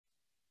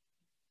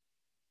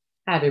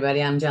Hi,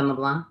 everybody. I'm Jenn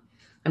LeBlanc.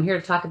 I'm here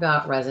to talk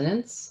about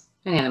resonance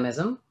and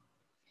animism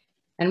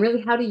and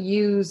really how to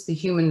use the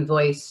human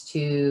voice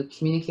to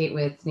communicate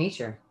with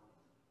nature.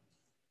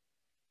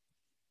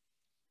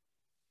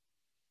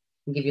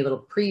 I'll give you a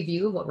little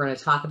preview of what we're going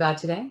to talk about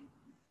today. I'm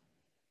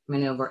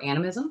going to go over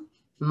animism,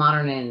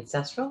 modern and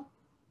ancestral,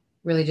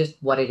 really just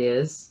what it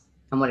is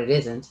and what it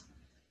isn't.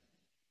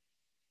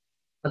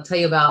 I'll tell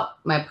you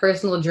about my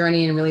personal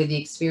journey and really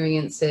the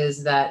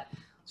experiences that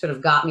sort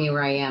of got me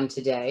where I am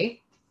today.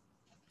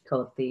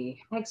 Call it the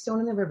Hagstone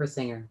and the River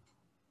Singer.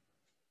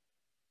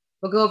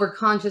 We'll go over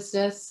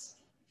consciousness,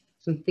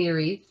 some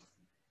theories,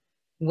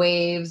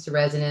 waves,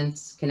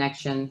 resonance,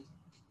 connection.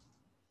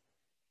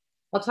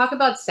 I'll talk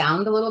about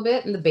sound a little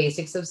bit and the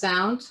basics of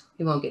sound.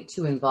 We won't get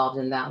too involved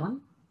in that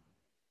one.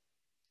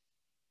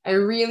 I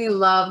really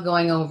love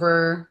going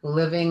over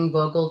living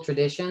vocal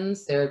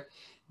traditions. They're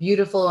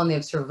beautiful and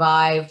they've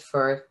survived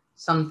for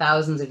some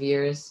thousands of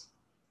years.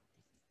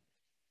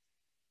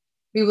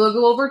 We will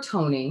go over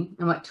toning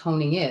and what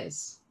toning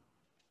is.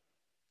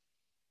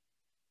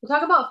 We'll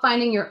talk about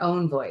finding your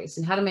own voice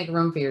and how to make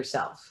room for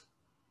yourself.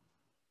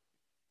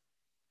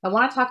 I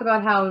want to talk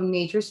about how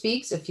nature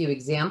speaks, a few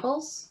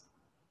examples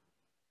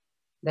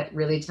that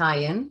really tie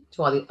in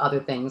to all the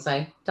other things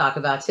I talk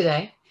about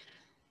today.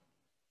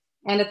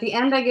 And at the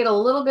end, I get a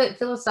little bit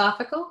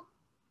philosophical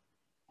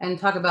and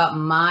talk about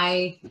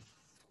my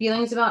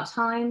feelings about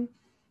time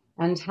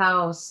and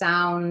how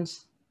sound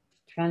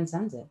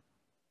transcends it.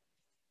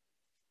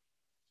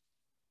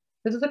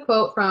 This is a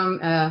quote from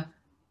a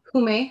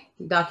Hume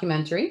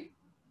documentary,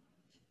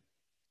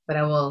 but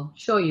I will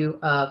show you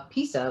a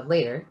piece of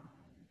later.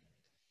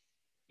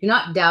 Do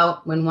not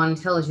doubt when one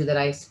tells you that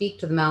I speak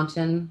to the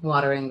mountain,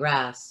 water, and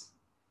grass.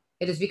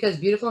 It is because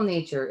beautiful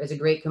nature is a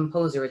great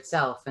composer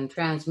itself and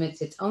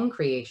transmits its own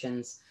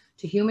creations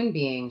to human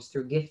beings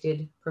through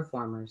gifted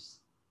performers.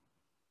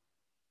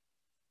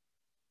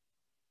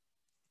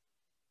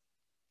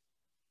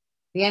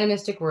 The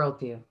animistic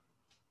worldview.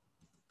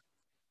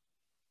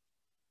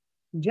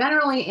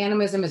 Generally,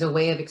 animism is a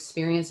way of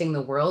experiencing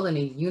the world in a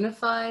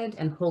unified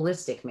and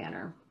holistic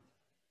manner.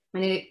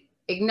 And it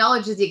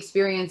acknowledges the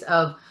experience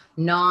of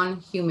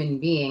non-human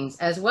beings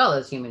as well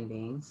as human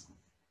beings.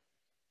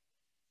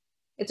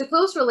 It's a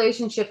close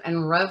relationship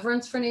and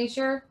reverence for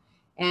nature,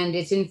 and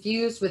it's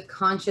infused with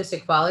conscious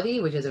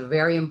equality, which is a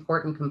very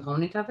important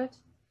component of it.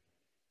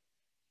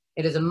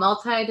 It is a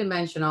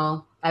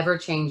multi-dimensional,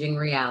 ever-changing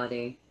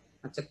reality.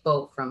 That's a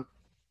quote from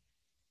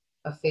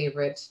a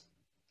favorite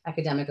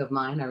academic of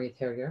mine, Ari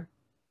Thiriger.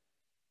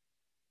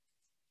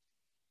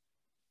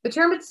 The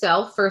term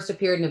itself first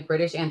appeared in a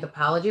British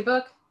anthropology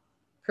book,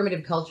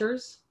 Primitive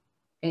Cultures,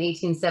 in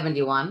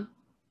 1871.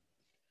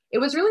 It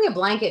was really a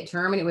blanket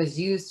term, and it was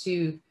used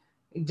to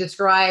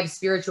describe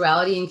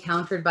spirituality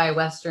encountered by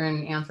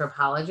Western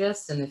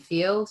anthropologists in the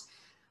field,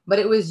 but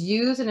it was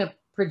used in a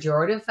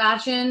pejorative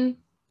fashion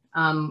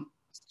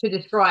to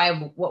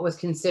describe what was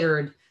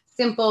considered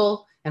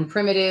simple and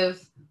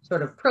primitive,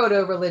 sort of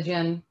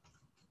proto-religion,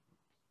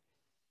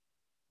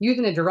 used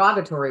in a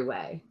derogatory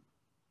way,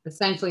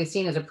 essentially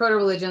seen as a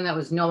proto-religion that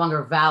was no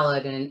longer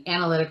valid in an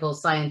analytical,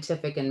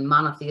 scientific, and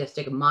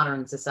monotheistic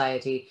modern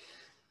society.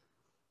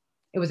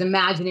 It was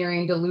imaginary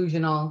and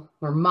delusional,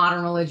 where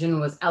modern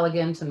religion was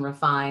elegant and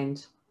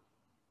refined.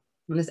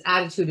 And this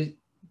attitude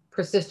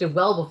persisted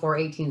well before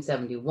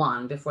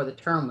 1871, before the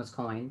term was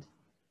coined.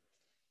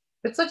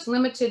 But such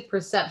limited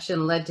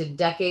perception led to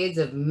decades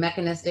of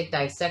mechanistic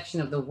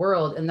dissection of the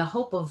world in the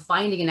hope of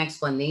finding an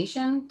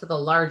explanation to the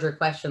larger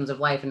questions of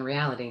life and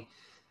reality.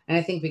 And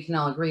I think we can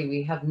all agree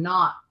we have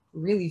not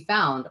really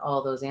found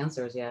all those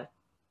answers yet.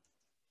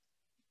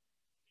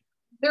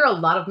 There are a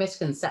lot of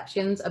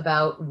misconceptions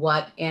about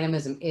what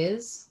animism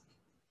is.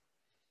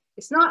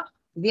 It's not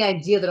the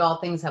idea that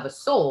all things have a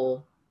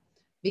soul,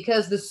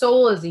 because the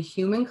soul is a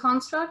human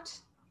construct,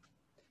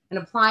 and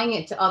applying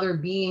it to other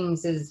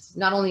beings is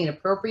not only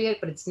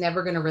inappropriate, but it's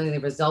never going to really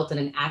result in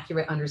an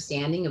accurate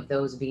understanding of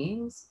those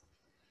beings.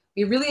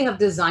 We really have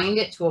designed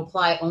it to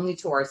apply only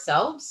to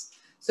ourselves.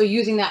 So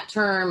using that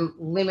term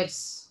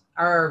limits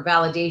our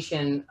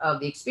validation of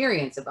the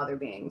experience of other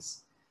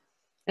beings.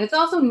 And it's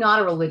also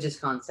not a religious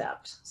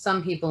concept.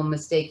 Some people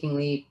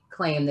mistakenly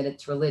claim that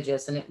it's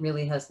religious, and it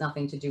really has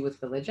nothing to do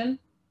with religion.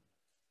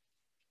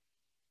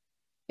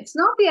 It's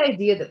not the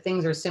idea that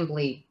things are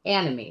simply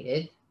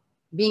animated.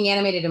 Being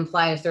animated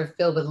implies they're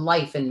filled with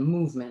life and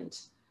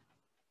movement.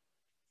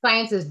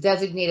 Science has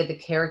designated the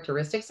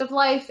characteristics of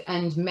life,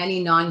 and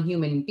many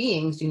non-human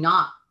beings do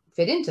not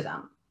fit into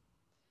them.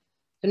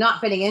 So not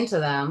fitting into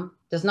them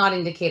does not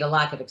indicate a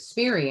lack of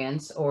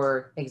experience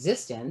or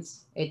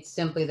existence. It's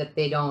simply that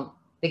they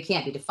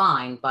can't be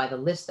defined by the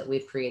list that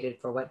we've created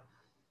for what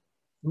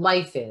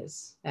life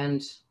is.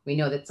 And we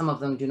know that some of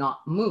them do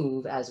not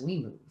move as we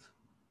move.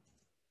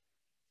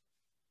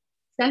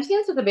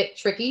 Sentience is a bit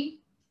tricky.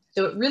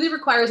 So it really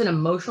requires an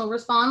emotional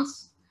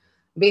response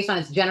based on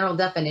its general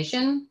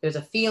definition. There's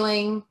a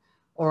feeling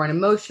or an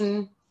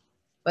emotion,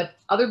 but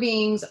other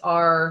beings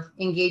are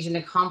engaged in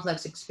a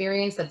complex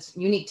experience that's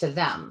unique to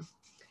them.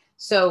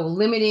 So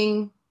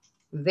limiting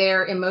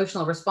their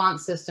emotional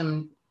response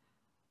system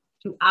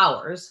to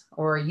ours,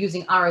 or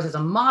using ours as a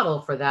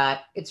model for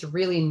that, it's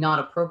really not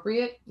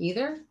appropriate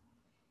either.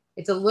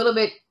 It's a little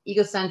bit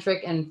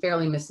egocentric and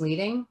fairly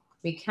misleading.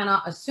 We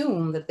cannot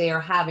assume that they are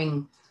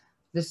having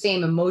the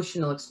same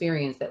emotional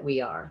experience that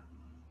we are.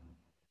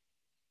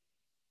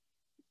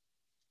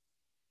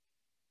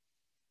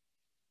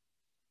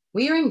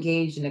 We are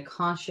engaged in a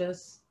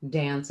conscious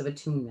dance of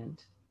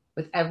attunement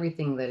with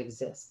everything that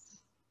exists.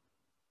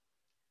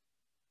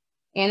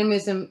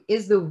 Animism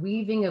is the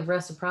weaving of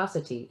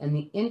reciprocity and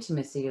the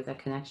intimacy of that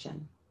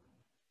connection.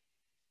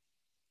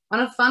 On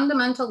a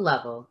fundamental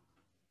level,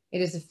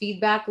 it is a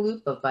feedback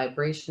loop of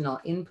vibrational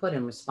input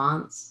and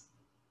response,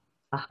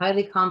 a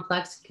highly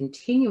complex,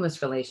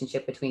 continuous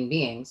relationship between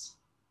beings,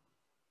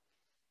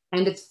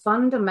 and it's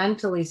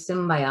fundamentally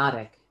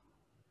symbiotic.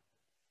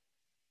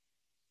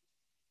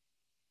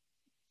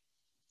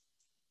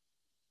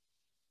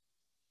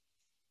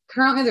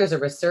 Currently, there's a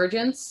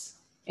resurgence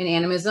in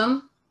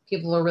animism.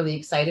 People are really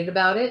excited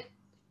about it.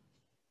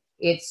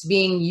 It's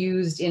being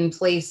used in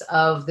place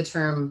of the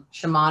term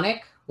shamanic,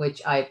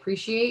 which I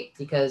appreciate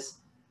because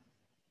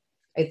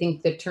I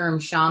think the term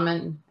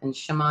shaman and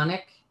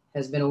shamanic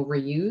has been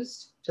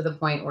overused to the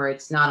point where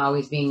it's not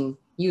always being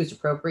used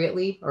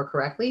appropriately or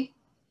correctly,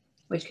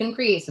 which can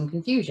create some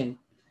confusion.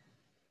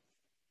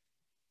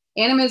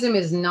 Animism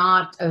is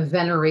not a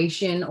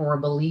veneration or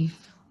a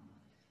belief,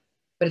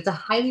 but it's a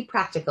highly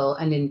practical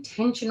and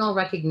intentional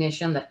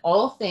recognition that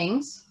all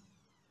things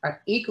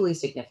are equally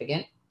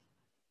significant,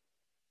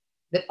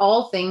 that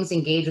all things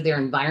engage with their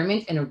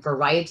environment in a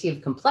variety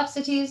of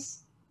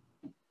complexities,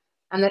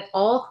 and that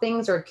all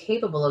things are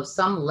capable of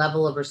some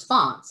level of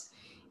response,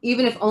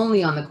 even if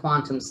only on the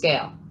quantum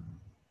scale.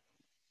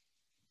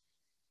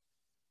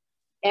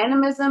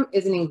 Animism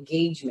is an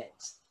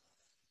engagement,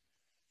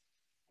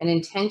 an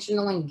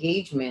intentional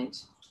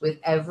engagement with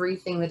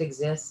everything that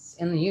exists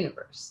in the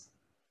universe.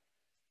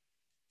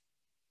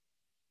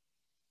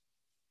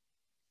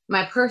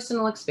 My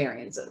personal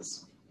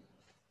experiences,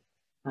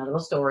 my little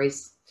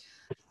stories.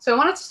 So I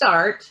want to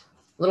start,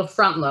 a little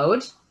front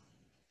load,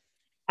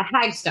 a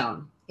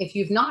hagstone. If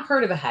you've not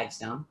heard of a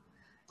hagstone,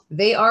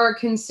 they are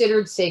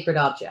considered sacred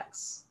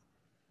objects.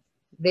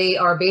 They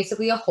are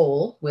basically a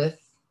hole with,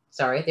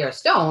 they're a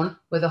stone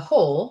with a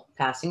hole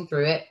passing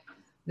through it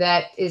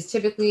that is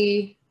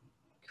typically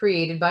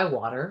created by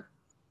water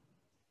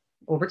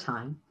over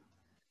time.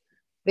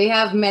 They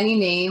have many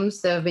names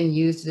that have been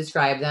used to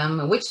describe them: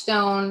 a witch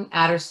stone,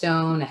 adder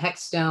stone, a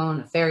hex stone,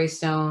 a fairy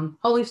stone,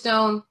 holy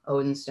stone,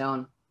 Odin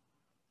stone.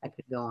 I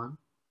could go on.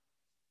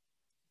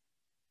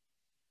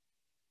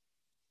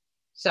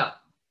 So,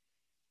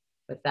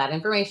 with that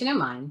information in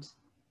mind,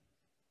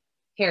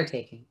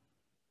 caretaking.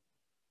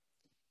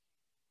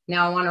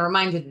 Now, I want to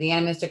remind you that the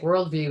animistic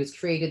worldview is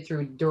created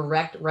through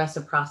direct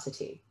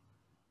reciprocity.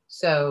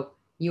 So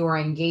you are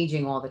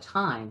engaging all the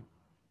time.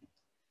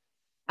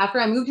 After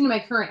I moved into my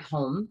current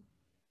home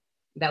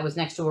that was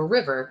next to a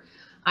river,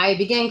 I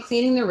began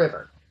cleaning the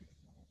river.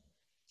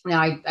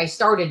 Now, I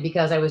started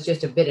because I was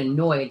just a bit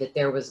annoyed that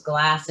there was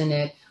glass in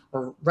it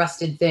or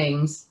rusted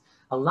things,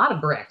 a lot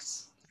of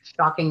bricks,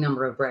 shocking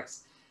number of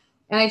bricks.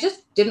 And I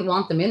just didn't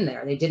want them in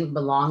there. They didn't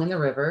belong in the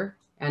river.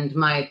 And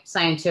my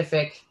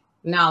scientific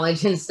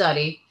knowledge and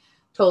study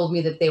told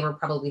me that they were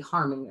probably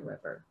harming the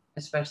river,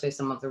 especially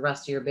some of the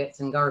rustier bits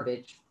and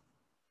garbage.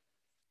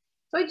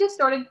 So I just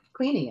started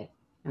cleaning it,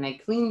 and I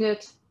cleaned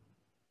it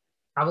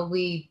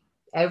probably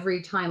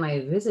every time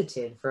I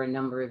visited for a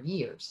number of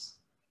years.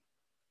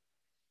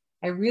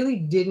 I really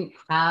didn't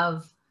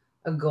have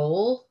a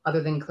goal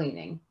other than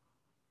cleaning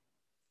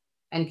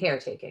and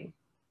caretaking.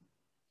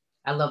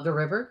 I love the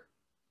river.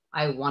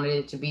 I wanted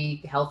it to be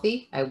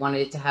healthy. I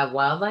wanted it to have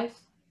wildlife.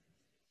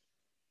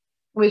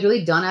 It was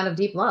really done out of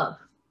deep love.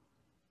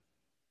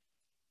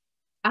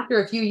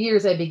 After a few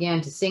years, I began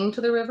to sing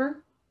to the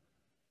river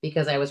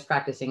because I was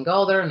practicing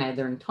Galdar and I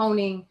learned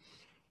toning,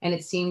 and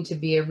it seemed to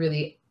be a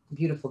really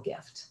beautiful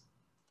gift.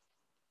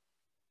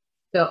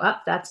 So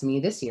that's me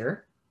this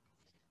year.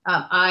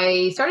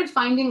 I started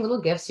finding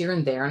little gifts here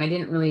and there, and I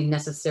didn't really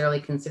necessarily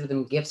consider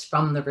them gifts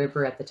from the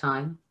river at the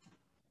time.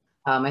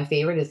 My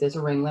favorite is this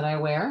ring that I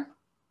wear.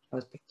 I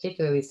was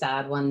particularly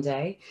sad one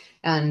day,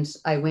 and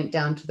I went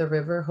down to the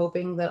river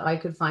hoping that I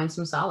could find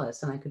some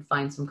solace and I could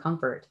find some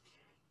comfort.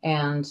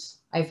 And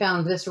I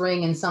found this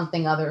ring and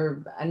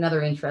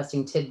another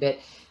interesting tidbit.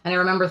 And I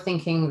remember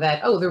thinking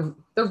that, oh,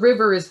 the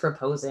river is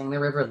proposing. The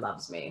river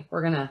loves me.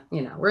 We're gonna,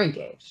 we're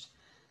engaged.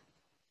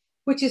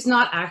 Which is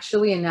not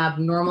actually an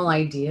abnormal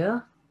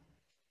idea.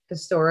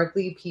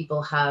 Historically,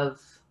 people have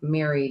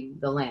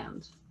married the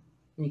land.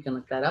 And you can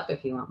look that up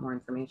if you want more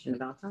information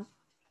about that.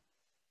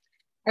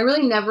 I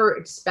really never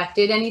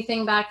expected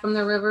anything back from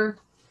the river,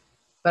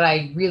 but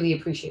I really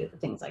appreciated the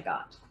things I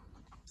got.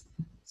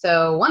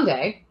 So one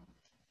day,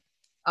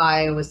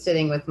 I was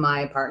sitting with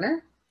my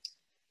partner,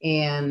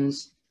 and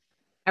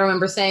I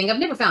remember saying, I've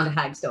never found a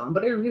hagstone,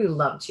 but I really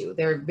love to.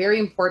 They're very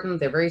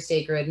important, they're very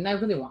sacred, and I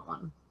really want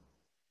one.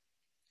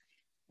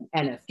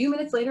 And a few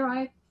minutes later,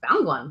 I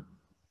found one.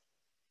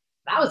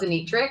 That was a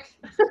neat trick.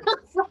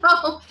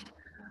 So,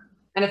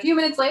 and a few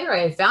minutes later,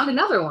 I found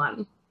another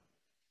one.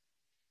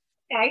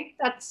 Okay,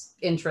 that's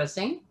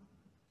interesting.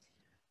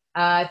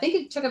 I think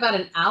it took about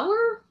an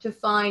hour to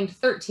find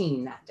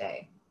 13 that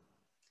day,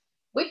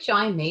 which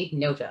I made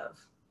note of.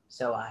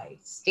 So I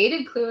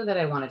stated clearly that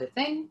I wanted a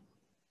thing,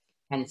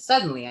 and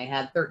suddenly I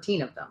had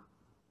 13 of them.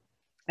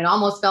 It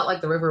almost felt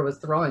like the river was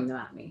throwing them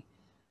at me.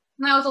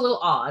 And that was a little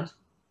odd.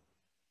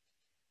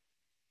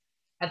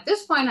 At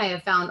this point, I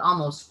have found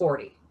almost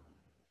 40.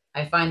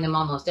 I find them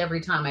almost every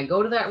time I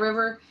go to that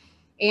river,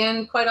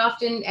 and quite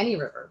often any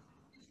river.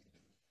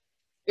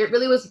 It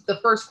really was the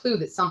first clue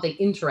that something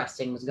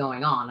interesting was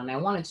going on, and I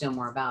wanted to know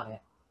more about it.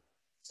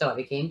 So I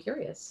became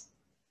curious.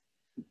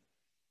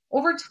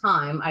 Over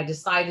time, I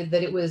decided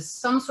that it was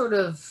some sort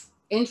of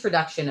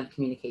introduction of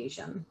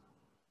communication.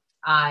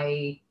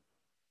 I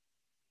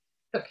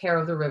took care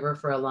of the river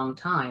for a long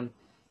time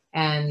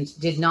and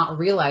did not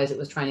realize it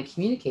was trying to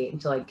communicate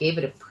until I gave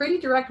it a pretty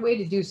direct way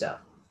to do so.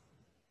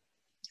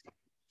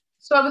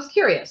 So I was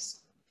curious,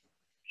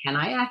 can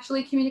I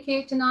actually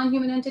communicate to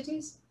non-human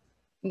entities?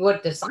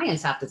 What does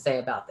science have to say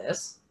about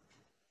this?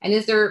 And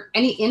is there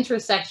any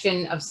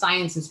intersection of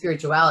science and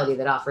spirituality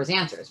that offers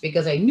answers?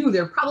 Because I knew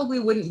there probably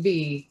wouldn't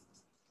be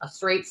a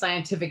straight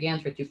scientific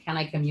answer to, can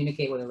I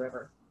communicate with a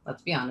river?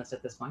 Let's be honest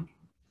at this point.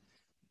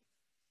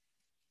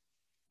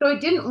 So I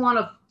didn't want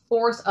to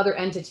force other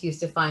entities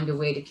to find a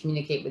way to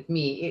communicate with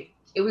me.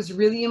 It was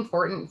really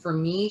important for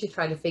me to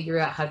try to figure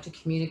out how to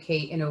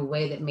communicate in a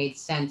way that made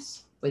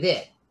sense with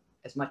it,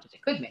 as much as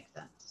it could make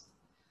sense.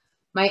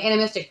 My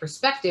animistic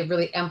perspective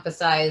really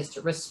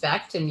emphasized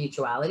respect and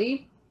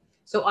mutuality.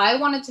 So I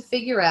wanted to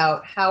figure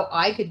out how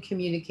I could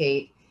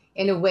communicate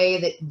in a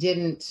way that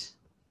didn't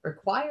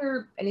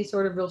require any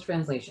sort of real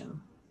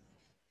translation.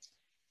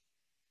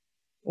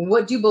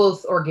 What do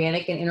both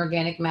organic and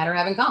inorganic matter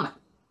have in common?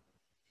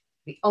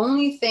 The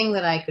only thing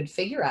that I could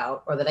figure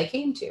out, or that I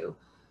came to,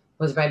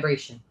 was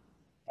vibration.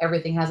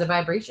 Everything has a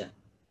vibration.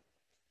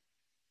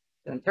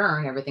 So in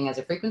turn, everything has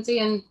a frequency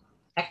and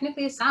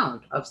technically a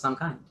sound of some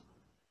kind,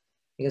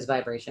 because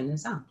vibration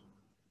is sound,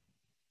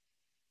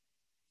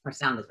 or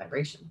sound is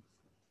vibration.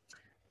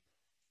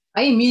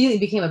 I immediately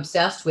became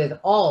obsessed with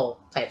all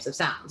types of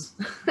sounds,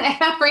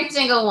 every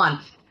single one,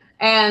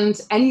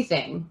 and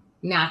anything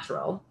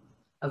natural,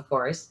 of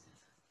course,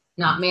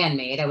 not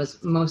man-made. I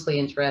was mostly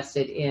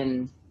interested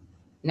in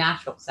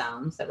natural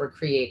sounds that were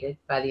created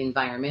by the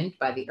environment,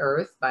 by the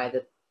earth, by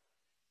the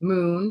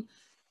moon.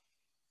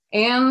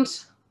 And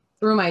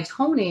through my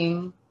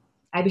toning,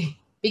 I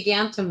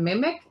began to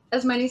mimic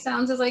as many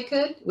sounds as I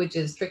could, which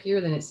is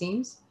trickier than it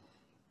seems.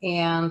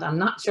 And I'm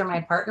not sure my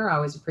partner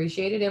always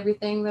appreciated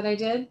everything that I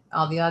did,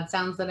 all the odd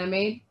sounds that I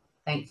made.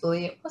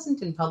 Thankfully, it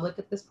wasn't in public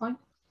at this point.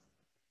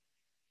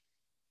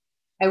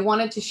 I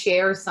wanted to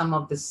share some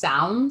of the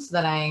sounds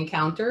that I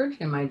encountered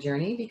in my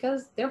journey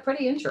because they're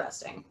pretty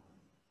interesting.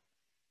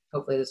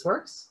 Hopefully this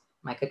works.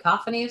 My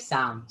cacophony of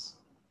sounds.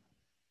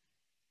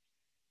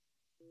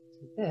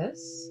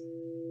 This.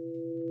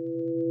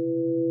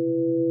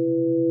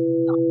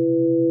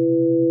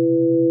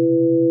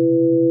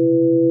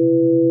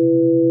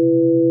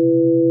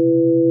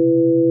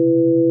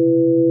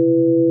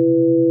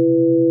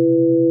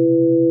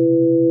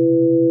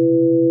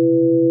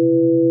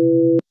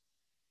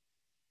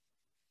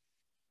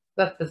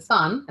 That's the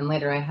sun, and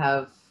later I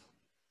have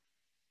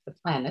the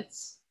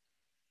planets.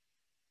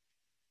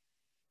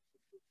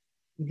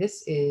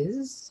 This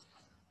is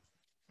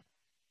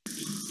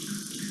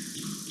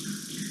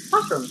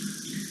mushroom.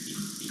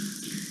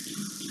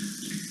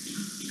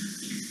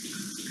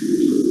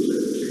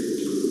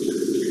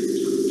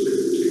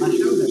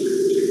 Mushrooms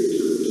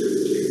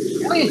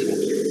are really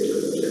interesting.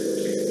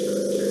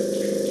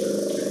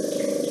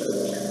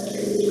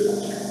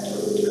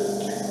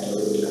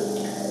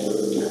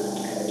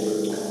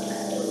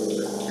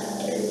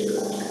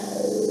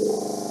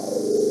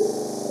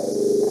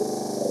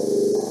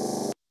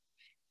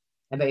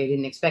 I bet you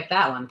didn't expect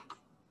that one.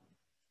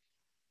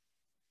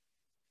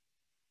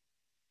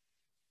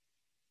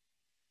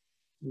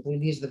 I believe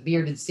these are the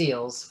bearded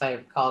seals, if I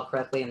recall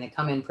correctly, and they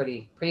come in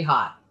pretty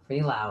hot,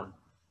 pretty loud.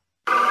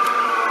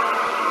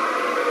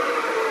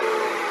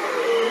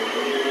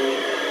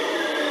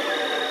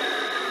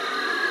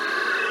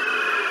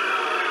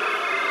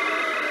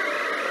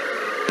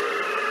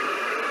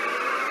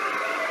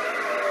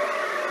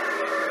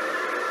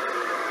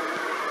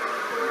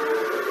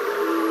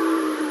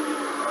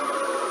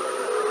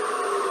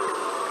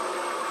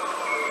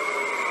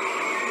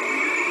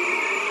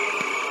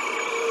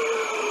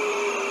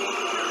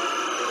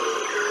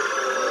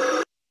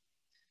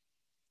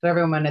 So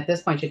everyone at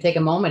this point should take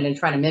a moment and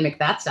try to mimic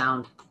that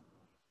sound.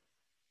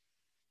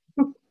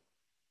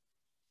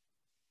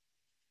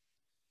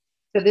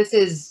 So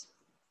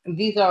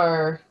these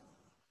are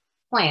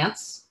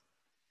plants.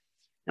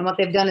 And what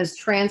they've done is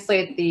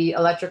translate the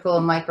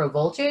electrical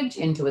microvoltage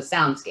into a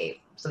soundscape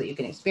so that you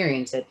can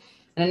experience it.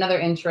 And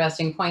another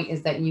interesting point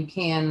is that you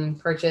can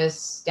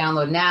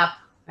download an app.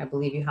 I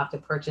believe you have to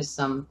purchase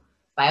some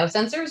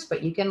biosensors,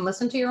 but you can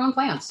listen to your own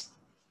plants.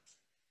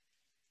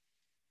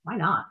 Why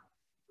not?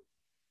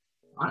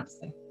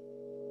 Honestly.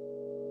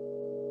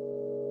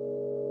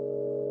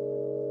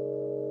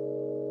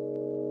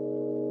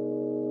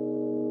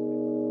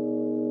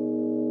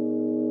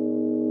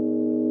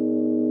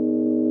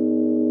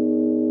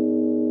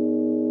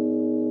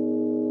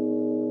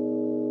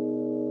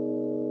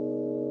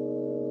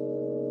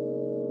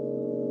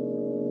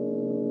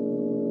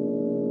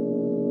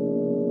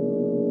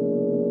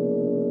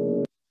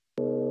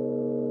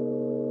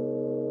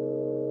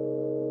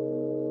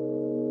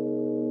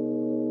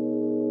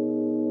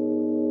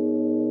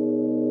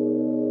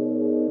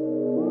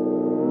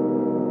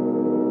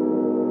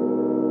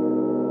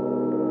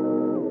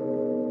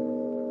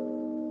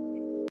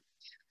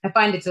 I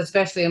find it's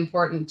especially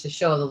important to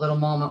show the little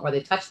moment where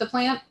they touch the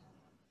plant.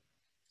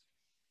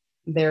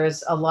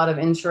 There's a lot of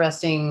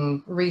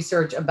interesting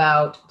research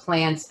about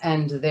plants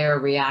and their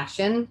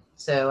reaction.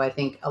 So I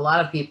think a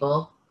lot of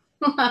people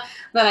that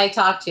I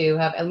talk to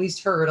have at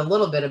least heard a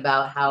little bit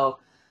about how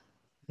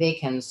they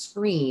can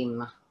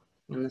scream.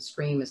 And the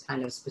scream is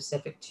kind of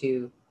specific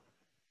to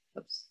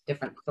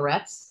different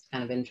threats,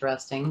 kind of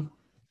interesting,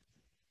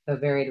 the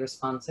varied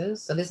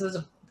responses. So this is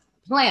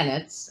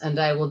planets, and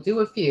I will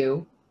do a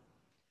few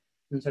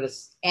and sort of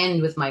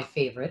end with my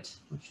favorite,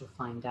 which you'll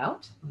find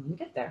out when we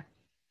get there.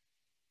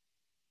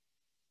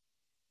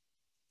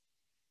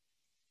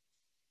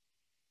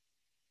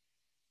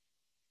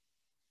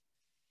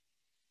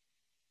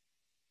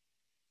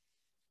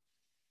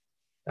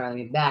 Sorry, let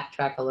me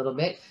backtrack a little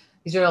bit.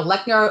 These are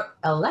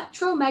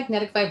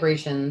electromagnetic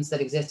vibrations that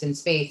exist in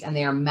space, and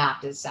they are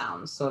mapped as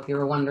sounds. So if you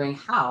were wondering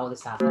how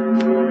this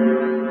happens,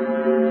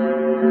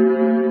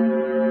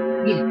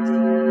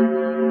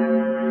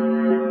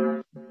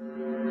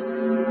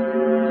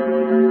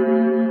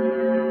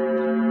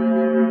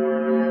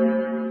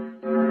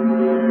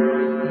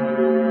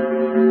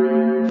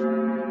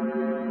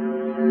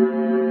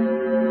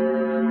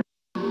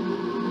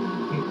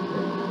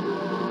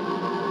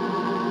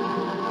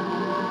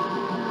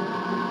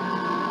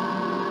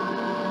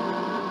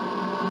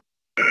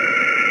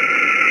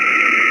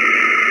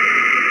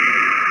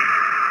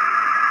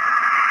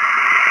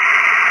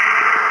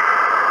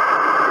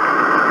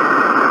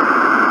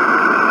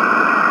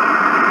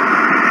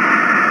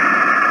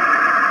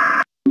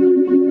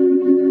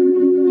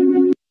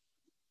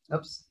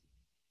 oops,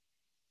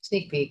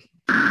 sneak peek.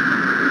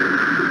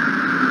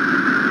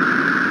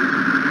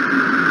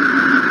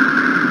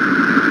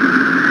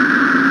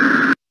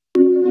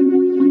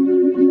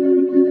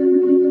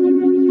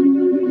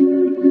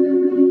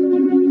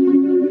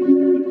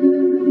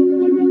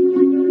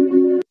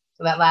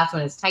 So that last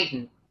one is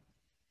Titan,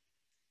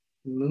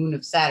 moon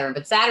of Saturn.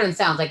 But Saturn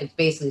sounds like it's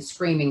basically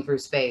screaming through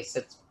space.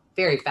 It's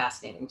very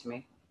fascinating to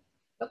me.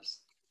 Oops.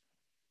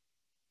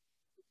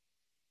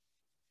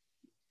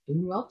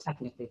 Doing well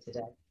technically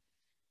today.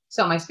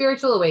 So my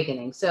spiritual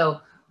awakening.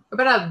 So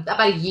about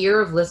a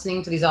year of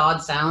listening to these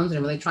odd sounds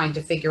and really trying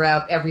to figure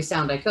out every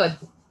sound I could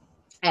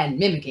and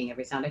mimicking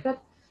every sound I could.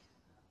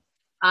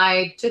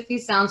 I took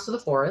these sounds to the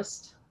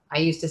forest. I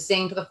used to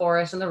sing to the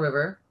forest and the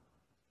river,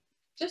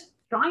 just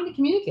trying to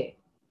communicate.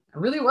 It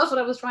really was what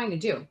I was trying to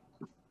do.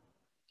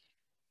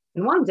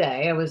 And one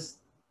day I was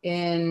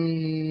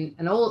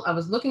I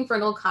was looking for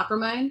an old copper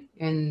mine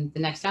in the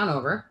next town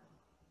over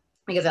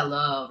because I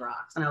love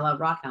rocks and I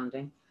love rock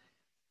hounding.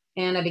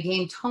 And I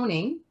began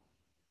toning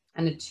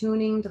and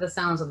attuning to the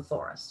sounds of the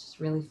forest, just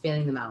really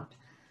feeling them out.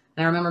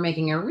 And I remember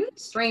making a really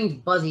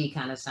strange buzzy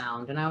kind of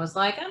sound. And I was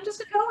like, I'm just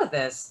gonna go with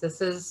this.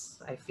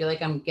 I feel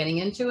like I'm getting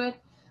into it.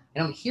 I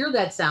don't hear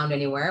that sound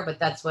anywhere, but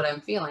that's what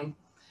I'm feeling.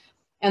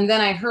 And then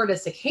I heard a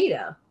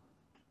cicada.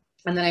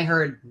 And then I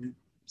heard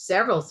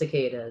several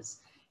cicadas.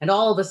 And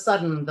all of a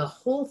sudden, the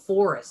whole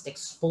forest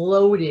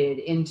exploded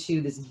into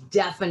this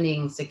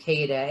deafening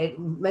cicada. It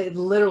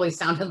literally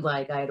sounded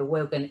like I had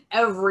awoken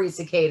every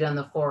cicada in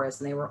the forest,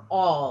 and they were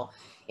all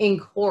in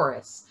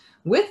chorus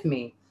with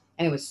me.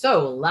 And it was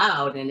so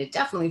loud, and it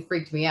definitely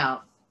freaked me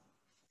out.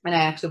 And I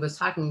actually was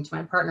talking to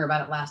my partner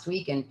about it last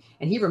week, and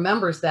he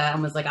remembers that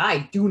and was like,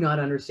 I do not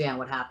understand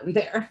what happened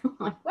there. I'm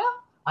like, well,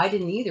 I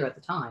didn't either at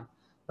the time,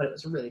 but it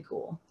was really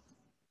cool.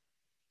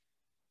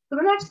 So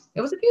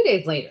it was a few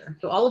days later.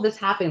 So all of this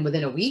happened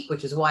within a week,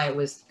 which is why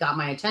got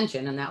my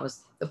attention. And that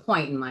was the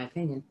point, in my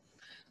opinion.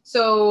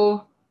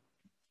 So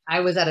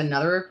I was at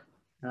another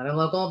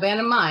local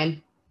abandoned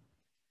mine,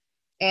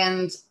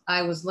 and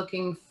I was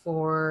looking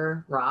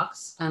for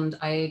rocks. And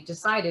I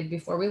decided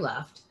before we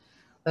left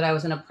that I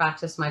was going to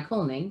practice my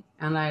culning,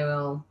 and I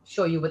will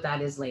show you what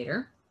that is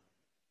later.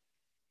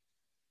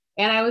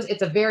 And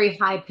it's a very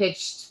high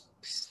pitched,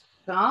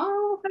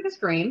 like a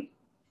scream,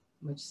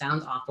 which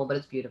sounds awful, but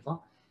it's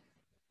beautiful.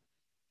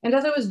 And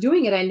as I was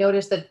doing it, I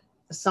noticed that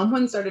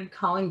someone started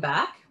calling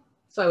back.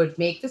 So I would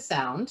make the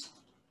sound,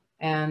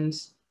 and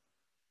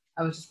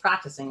I was just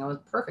practicing. I was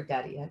perfect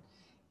at it yet.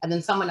 And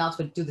then someone else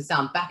would do the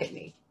sound back at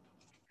me.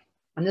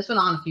 And this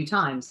went on a few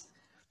times.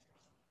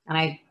 And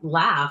I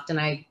laughed and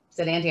I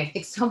said, Andy, I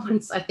think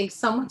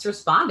someone's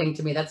responding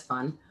to me. That's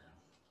fun.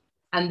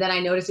 And then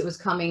I noticed it was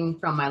coming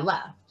from my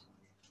left.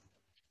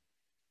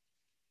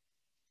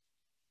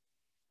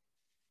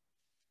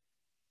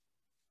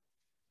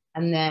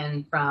 And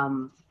then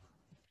from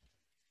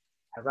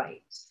my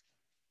right.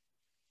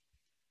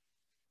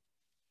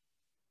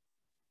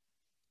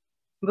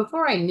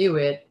 Before I knew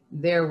it,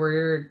 there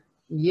were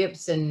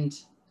yips and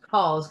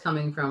calls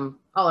coming from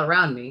all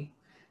around me.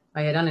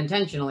 I had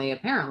unintentionally,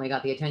 apparently,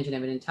 got the attention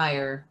of an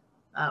entire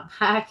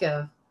pack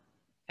of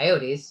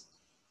coyotes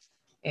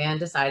and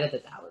decided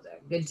that that was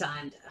a good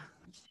time to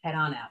head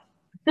on out.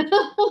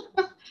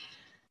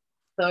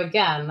 So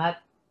again,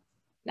 that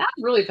not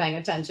really paying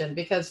attention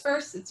because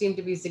first it seemed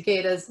to be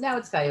cicadas, now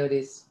it's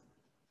coyotes.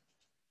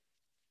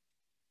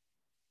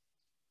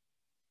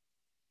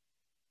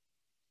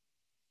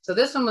 So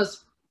this one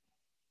was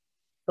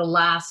the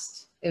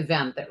last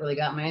event that really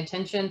got my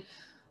attention.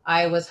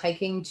 I was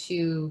hiking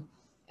to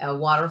a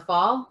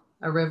waterfall,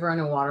 a river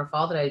and a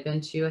waterfall that I had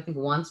been to, I think,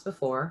 once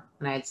before,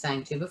 and I had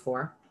sang to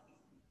before.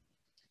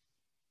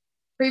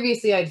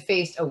 Previously, I'd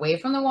faced away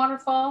from the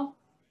waterfall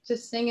to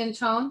sing in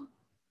tone,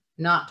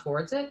 not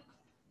towards it.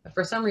 But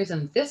for some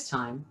reason, this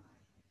time,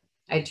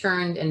 I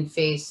turned and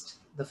faced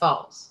the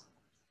falls.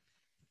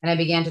 And I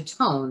began to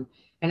tone.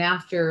 And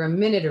after a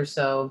minute or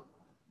so,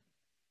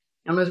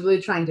 I was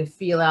really trying to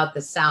feel out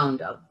the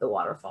sound of the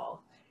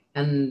waterfall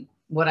and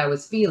what I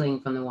was feeling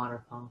from the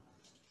waterfall.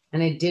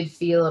 And I did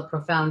feel a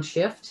profound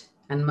shift,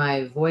 and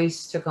my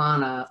voice took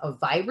on a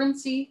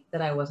vibrancy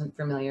that I wasn't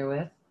familiar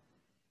with.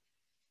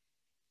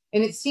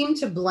 And it seemed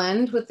to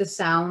blend with the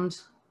sound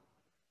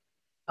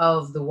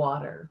of the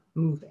water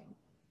moving.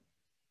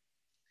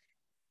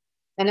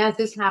 And as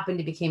this happened,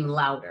 it became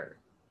louder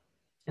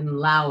and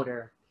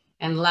louder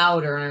and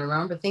louder. And I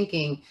remember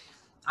thinking,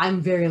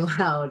 I'm very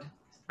loud.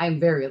 I'm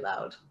very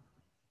loud.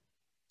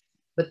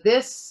 But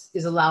this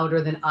is louder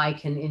than I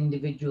can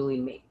individually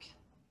make.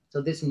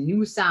 So this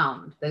new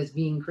sound that is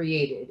being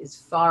created is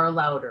far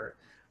louder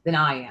than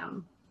I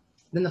am,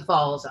 than the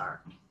falls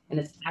are. And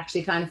it's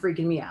actually kind of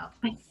freaking me out.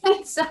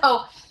 So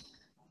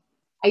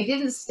I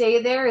didn't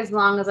stay there as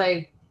long as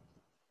I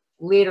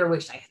later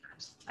wished I had.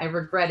 I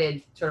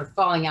regretted sort of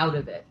falling out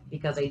of it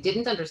because I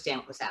didn't understand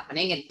what was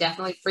happening. It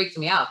definitely freaked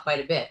me out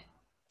quite a bit.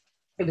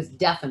 It was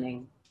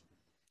deafening.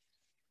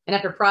 And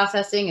after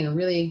processing and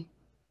really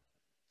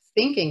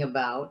thinking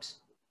about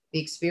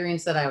the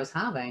experience that I was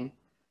having,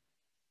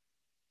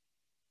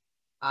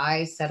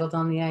 I settled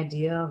on the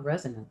idea of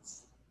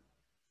resonance.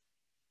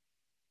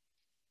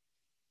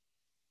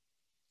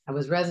 I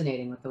was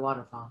resonating with the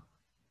waterfall.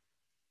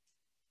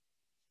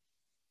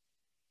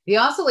 The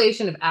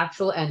oscillation of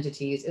actual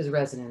entities is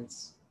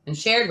resonance, and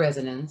shared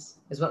resonance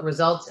is what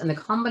results in the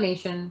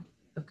combination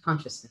of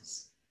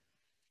consciousness.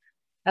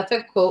 That's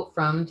a quote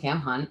from Tam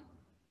Hunt.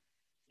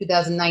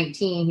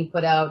 2019, he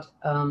put out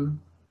a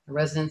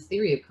resonance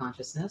theory of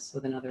consciousness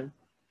with another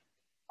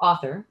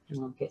author, and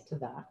we'll get to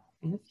that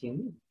in a few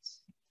minutes.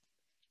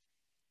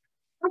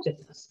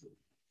 Consciousness.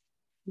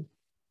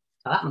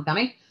 Saw that one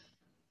coming.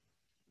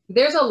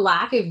 There's a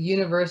lack of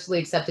universally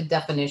accepted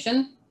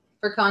definition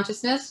for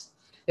consciousness.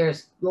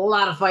 There's a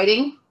lot of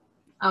fighting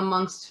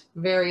amongst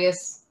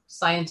various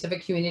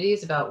scientific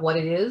communities about what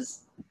it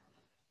is,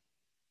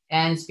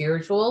 and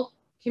spiritual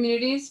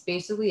communities.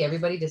 Basically,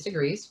 everybody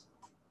disagrees,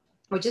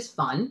 which is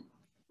fun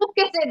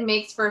because it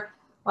makes for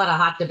a lot of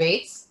hot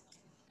debates,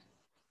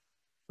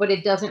 but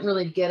it doesn't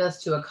really get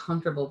us to a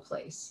comfortable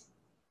place.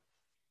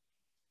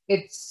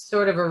 It's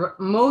sort of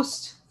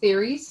most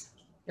theories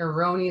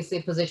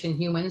erroneously position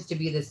humans to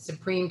be the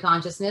supreme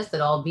consciousness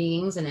that all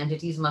beings and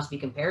entities must be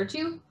compared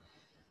to,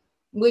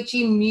 which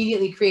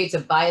immediately creates a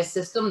biased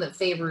system that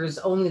favors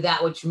only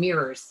that which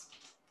mirrors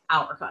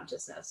our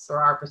consciousness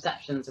or our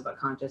perceptions of what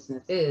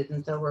consciousness is.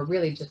 And so we're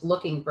really just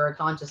looking for a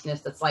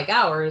consciousness that's like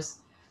ours.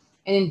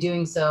 And in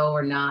doing so,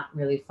 we're not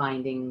really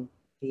finding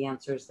the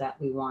answers that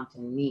we want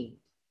and need.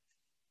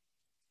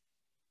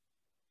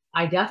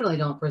 I definitely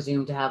don't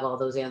presume to have all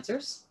those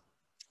answers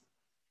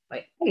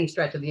by any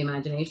stretch of the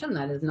imagination.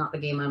 That is not the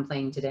game I'm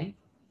playing today.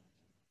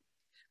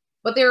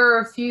 But there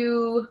are a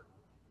few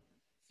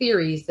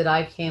theories that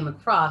I came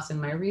across in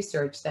my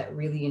research that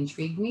really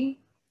intrigued me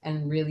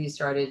and really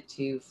started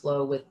to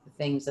flow with the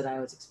things that I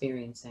was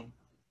experiencing.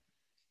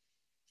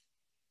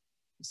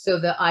 So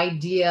the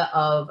idea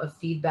of a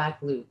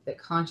feedback loop, that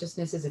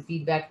consciousness is a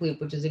feedback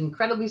loop, which is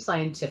incredibly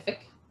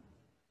scientific.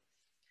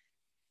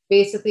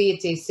 Basically,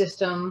 it's a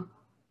system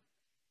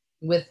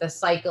with a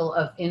cycle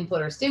of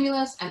input or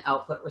stimulus and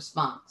output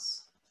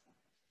response.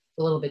 It's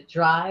a little bit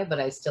dry, but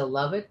I still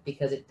love it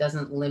because it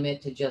doesn't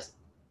limit to just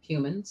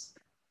humans.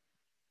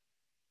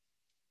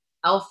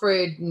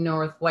 Alfred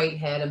North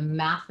Whitehead, a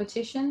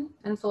mathematician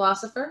and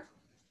philosopher,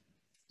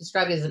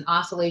 described it as an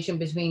oscillation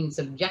between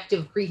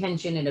subjective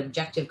prehension and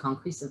objective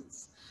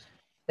concrescence,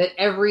 that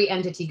every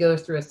entity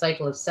goes through a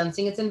cycle of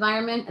sensing its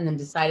environment and then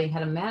deciding how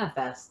to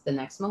manifest the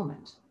next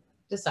moment,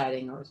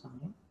 deciding or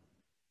responding.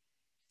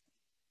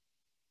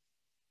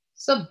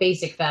 So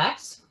basic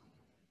facts: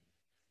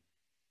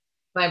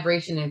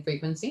 vibration and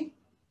frequency.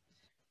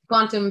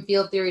 Quantum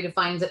field theory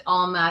defines that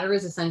all matter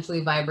is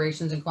essentially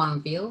vibrations in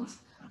quantum fields.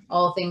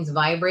 All things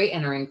vibrate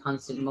and are in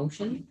constant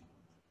motion.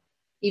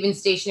 Even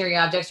stationary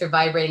objects are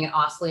vibrating and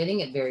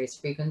oscillating at various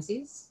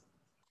frequencies.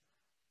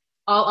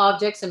 All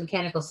objects and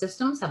mechanical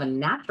systems have a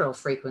natural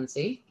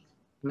frequency.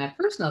 My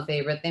personal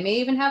favorite, they may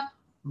even have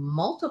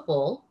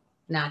multiple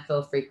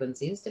natural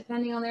frequencies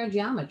depending on their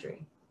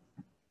geometry.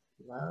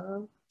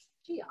 Love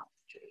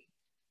geometry.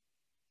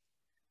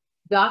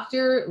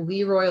 Dr.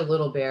 Leroy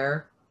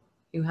Littlebear,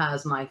 who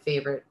has my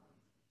favorite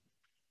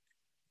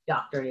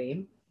doctor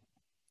name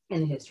in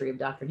the history of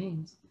doctor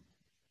names,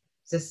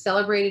 is a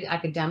celebrated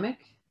academic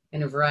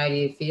in a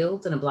variety of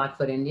fields and a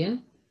Blackfoot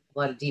Indian. A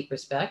lot of deep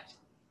respect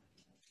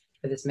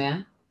for this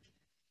man.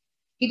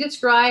 He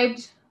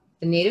described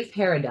the native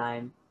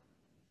paradigm,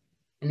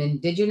 an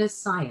indigenous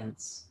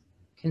science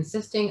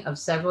consisting of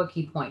several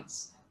key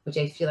points, which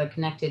I feel are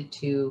connected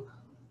to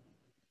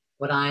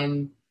what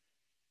I'm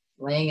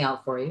laying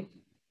out for you.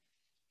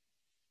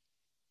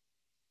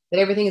 That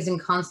everything is in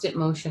constant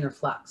motion or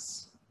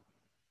flux,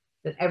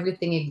 that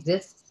everything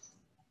exists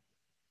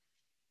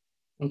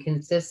and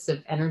consists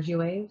of energy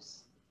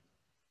waves,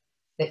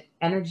 that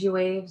energy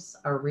waves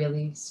are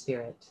really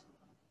spirit.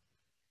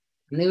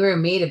 And they were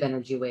made of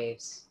energy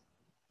waves,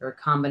 or a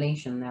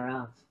combination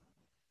thereof.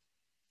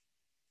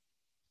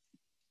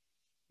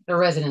 The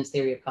resonance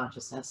theory of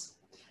consciousness.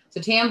 So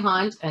Tam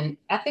Hunt, an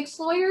ethics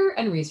lawyer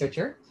and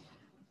researcher,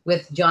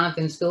 with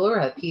Jonathan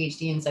Schooler, a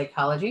PhD in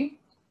psychology,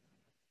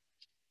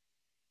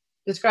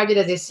 described it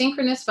as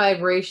asynchronous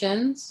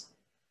vibrations.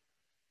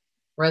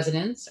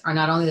 Resonance are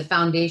not only the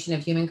foundation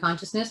of human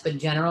consciousness, but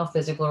general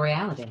physical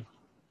reality.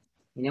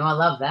 You know, I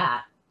love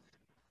that.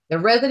 The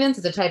resonance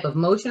is a type of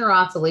motion or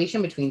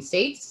oscillation between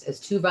states. As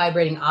two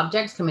vibrating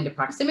objects come into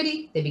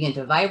proximity, they begin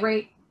to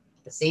vibrate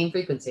at the same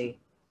frequency.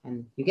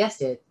 And you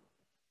guessed it,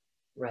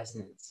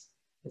 resonance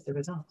is the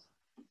result.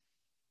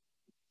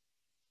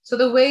 So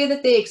the way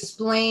that they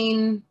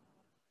explain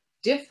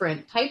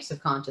different types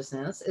of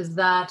consciousness is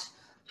that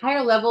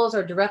higher levels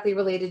are directly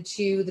related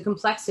to the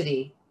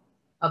complexity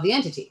of the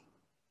entity.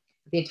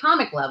 At the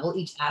atomic level,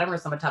 each atom or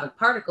subatomic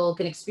particle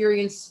can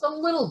experience a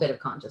little bit of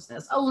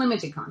consciousness, a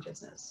limited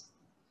consciousness.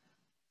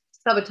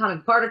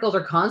 Subatomic particles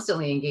are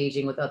constantly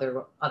engaging with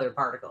other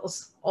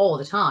particles all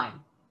the time,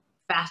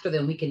 faster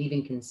than we can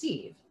even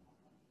conceive,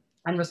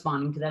 and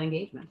responding to that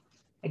engagement.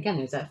 Again,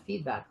 there's that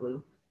feedback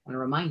loop. I want to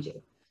remind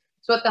you.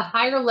 So at the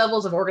higher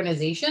levels of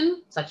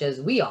organization, such as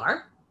we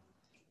are,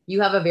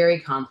 you have a very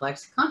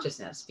complex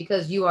consciousness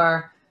because you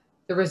are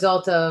the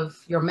result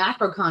of your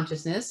macro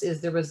consciousness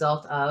is the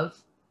result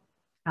of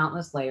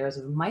countless layers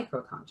of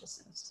micro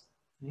consciousness.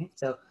 Right?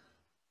 So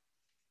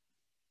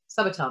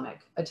subatomic,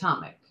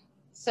 atomic,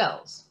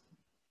 cells,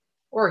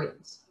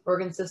 organs,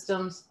 organ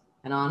systems,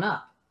 and on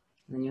up.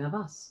 And then you have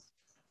us.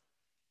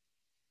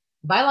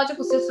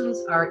 Biological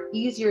systems are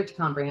easier to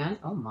comprehend.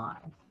 Oh my.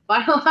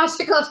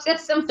 Biological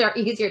systems are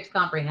easier to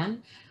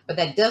comprehend, but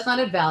that does not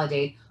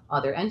invalidate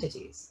other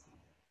entities.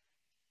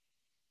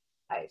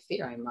 I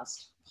fear I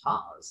must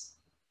pause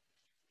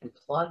and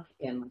plug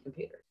in my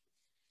computer.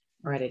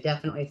 All right, I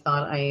definitely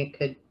thought I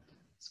could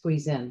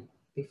squeeze in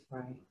before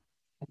I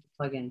have to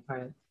plug in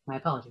part of my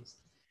apologies.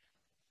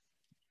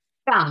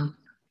 Sound.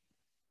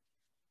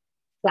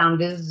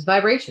 Sound is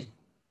vibration.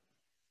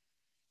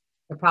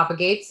 It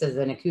propagates as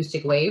an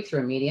acoustic wave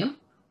through a medium,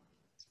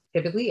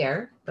 typically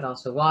air, but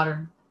also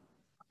water,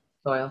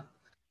 soil.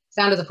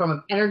 Sound is a form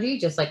of energy,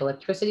 just like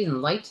electricity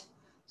and light.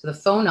 So the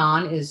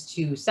phonon is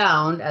to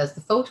sound as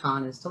the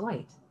photon is to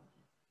light.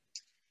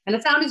 And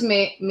a sound is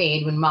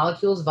made when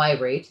molecules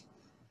vibrate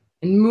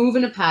and move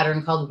in a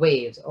pattern called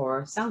waves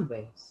or sound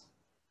waves.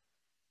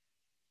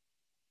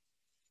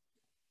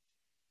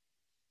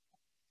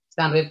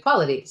 Sound wave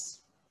qualities.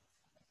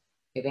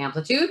 We have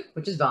amplitude,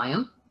 which is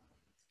volume,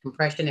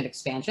 compression and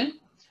expansion,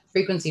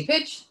 frequency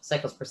pitch,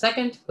 cycles per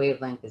second,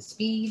 wavelength is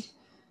speed,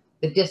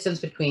 the distance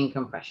between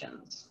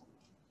compressions.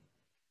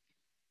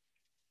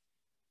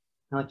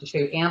 I like to show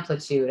you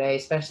amplitude. I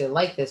especially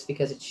like this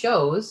because it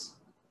shows,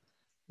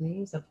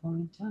 laser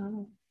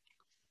pointer.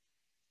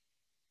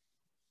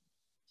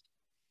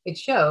 It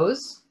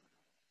shows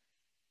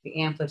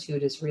the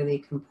amplitude is really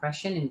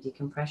compression and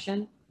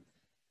decompression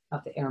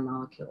of the air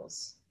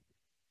molecules.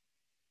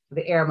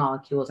 The air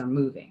molecules are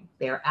moving.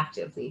 They are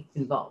actively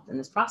involved in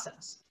this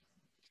process.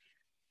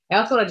 I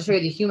also wanted to show you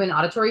the human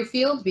auditory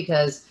field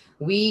because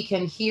we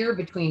can hear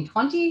between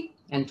 20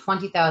 and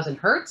 20,000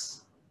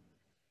 hertz.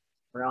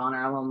 We're on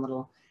our own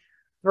little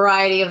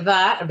variety of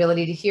that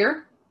ability to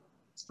hear.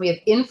 We have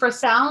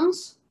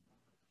infrasounds,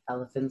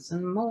 elephants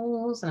and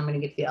moles, and I'm going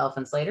to get to the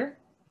elephants later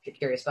if you're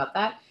curious about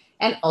that,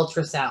 and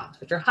ultrasounds,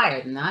 which are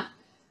higher than that.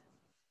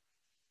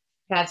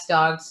 Cats,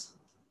 dogs,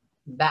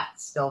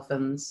 bats,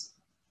 dolphins.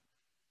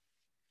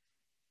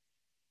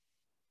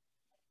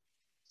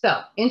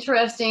 So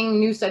interesting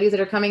new studies that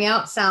are coming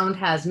out. Sound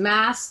has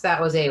mass.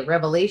 That was a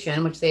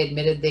revelation, which they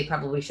admitted they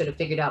probably should have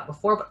figured out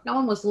before, but no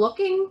one was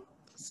looking.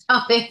 So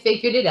they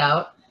figured it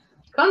out.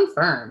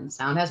 Confirmed,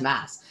 sound has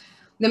mass.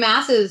 The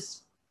mass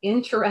is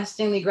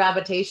interestingly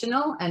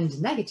gravitational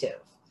and negative.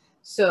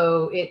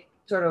 So it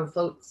sort of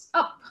floats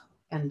up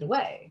and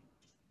away.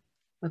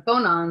 The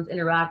phonons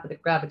interact with the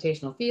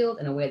gravitational field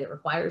in a way that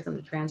requires them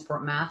to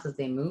transport mass as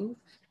they move.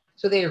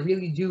 So they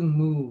really do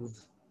move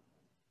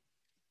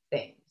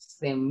things.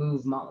 They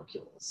move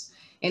molecules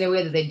in a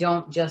way that they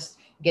don't just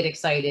get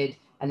excited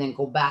and then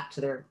go back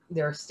to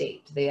their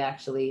state. They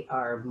actually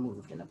are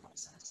moved in the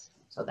process.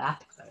 So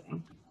that's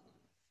exciting.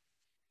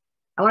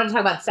 I want to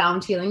talk about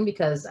sound healing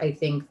because I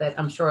think that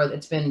I'm sure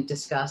it's been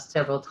discussed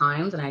several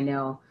times, and I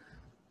know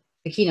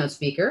the keynote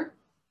speaker,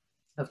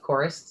 of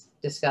course,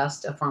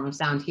 discussed a form of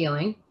sound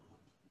healing.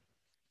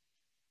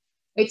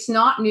 It's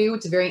not new,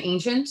 it's very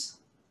ancient.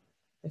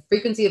 The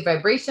frequency of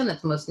vibration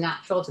that's most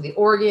natural to the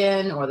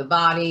organ or the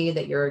body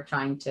that you're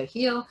trying to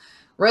heal.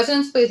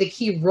 Resonance plays a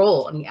key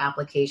role in the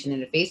application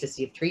interface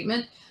of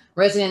treatment.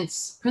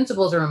 Resonance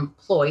principles are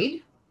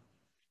employed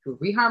to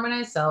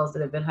reharmonize cells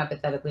that have been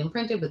hypothetically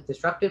imprinted with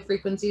disruptive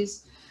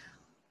frequencies,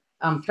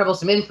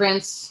 troublesome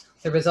imprints,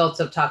 the results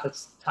of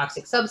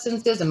toxic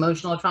substances,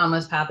 emotional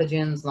traumas,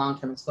 pathogens,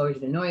 long-term exposure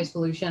to noise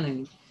pollution. I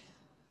mean,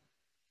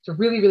 it's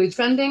really, really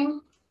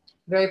trending,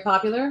 very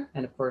popular,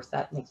 and of course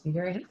that makes me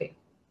very happy.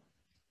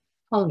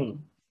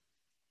 Toning.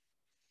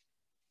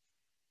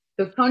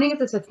 So toning is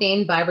a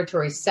sustained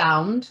vibratory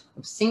sound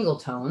of single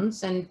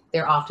tones, and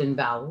they're often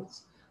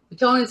vowels. The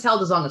tone is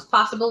held as long as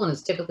possible and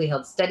is typically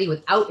held steady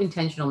without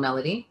intentional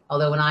melody.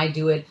 Although when I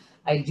do it,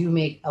 I do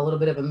make a little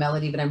bit of a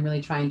melody, but I'm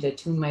really trying to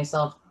tune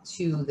myself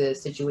to the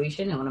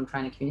situation and what I'm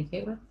trying to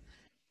communicate with.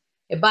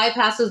 It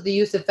bypasses the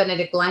use of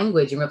phonetic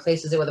language and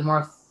replaces it with a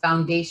more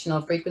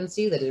foundational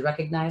frequency that is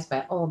recognized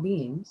by all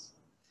beings.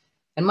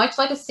 And much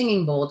like a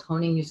singing bowl,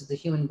 toning uses the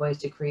human voice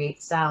to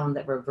create sound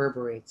that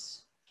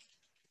reverberates.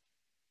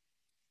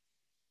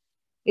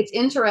 It's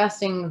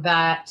interesting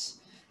that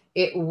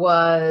it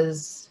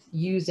was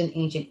used in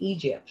ancient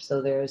Egypt.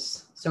 So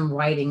there's some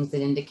writings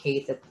that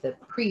indicate that the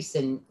priests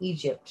in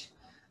Egypt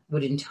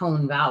would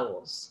intone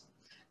vowels.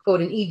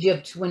 Quote, in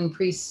Egypt, when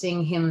priests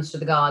sing hymns to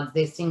the gods,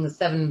 they sing the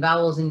 7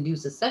 vowels in due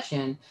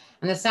succession,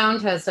 and the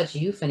sound has such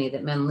euphony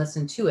that men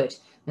listen to it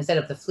instead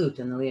of the flute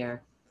and the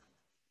lyre.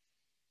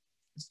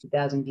 It's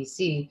 2000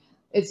 BC.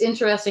 It's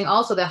interesting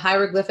also that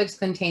hieroglyphics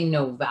contain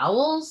no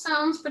vowel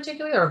sounds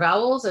particularly, or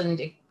vowels, and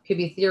it could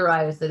be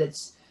theorized that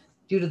it's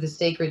due to the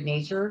sacred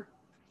nature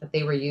that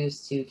they were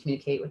used to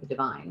communicate with the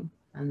divine,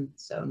 and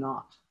so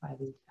not by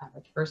the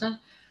average person.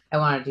 I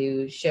wanted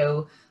to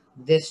show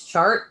this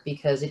chart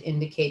because it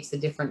indicates the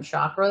different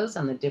chakras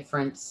and the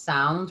different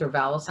sounds or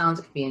vowel sounds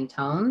that can be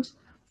intoned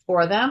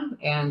for them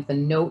and the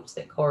notes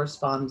that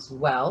corresponds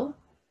well.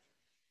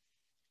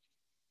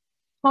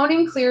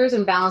 Toning clears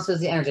and balances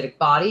the energetic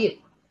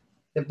body.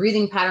 The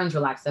breathing patterns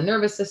relax the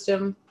nervous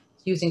system,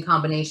 used in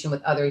combination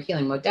with other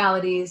healing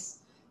modalities.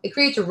 It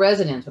creates a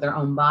resonance with our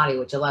own body,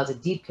 which allows a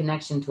deep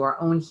connection to our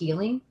own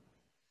healing.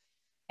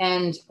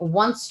 And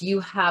once you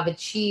have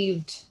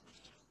achieved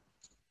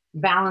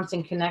balance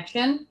and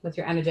connection with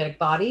your energetic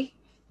body,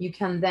 you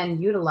can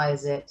then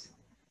utilize it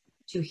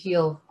to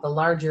heal the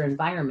larger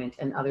environment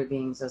and other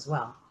beings as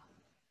well.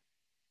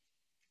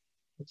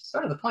 Which is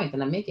sort of the point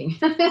that I'm making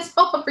in this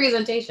whole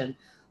presentation.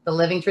 The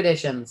living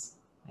traditions,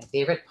 my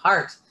favorite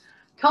part.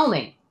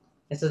 Calming.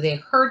 This is a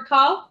herd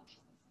call,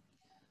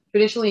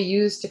 traditionally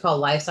used to call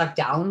livestock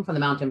down from the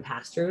mountain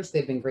pastures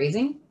they've been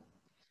grazing.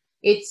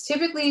 It's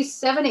typically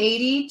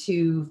 780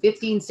 to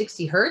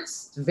 1560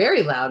 hertz. It's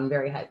very loud and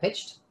very high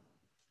pitched.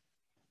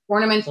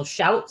 Ornamental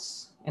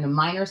shouts in a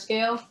minor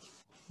scale.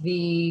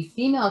 The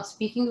female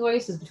speaking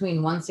voice is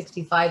between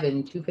 165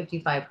 and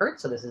 255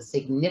 hertz, so this is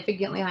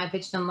significantly high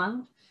pitched and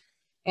loud.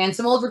 And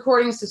some old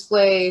recordings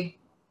display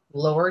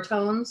lower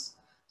tones,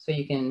 so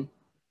you can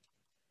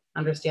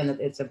understand that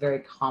it's a very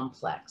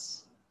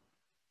complex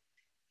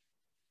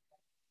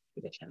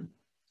tradition.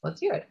 Let's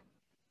hear it.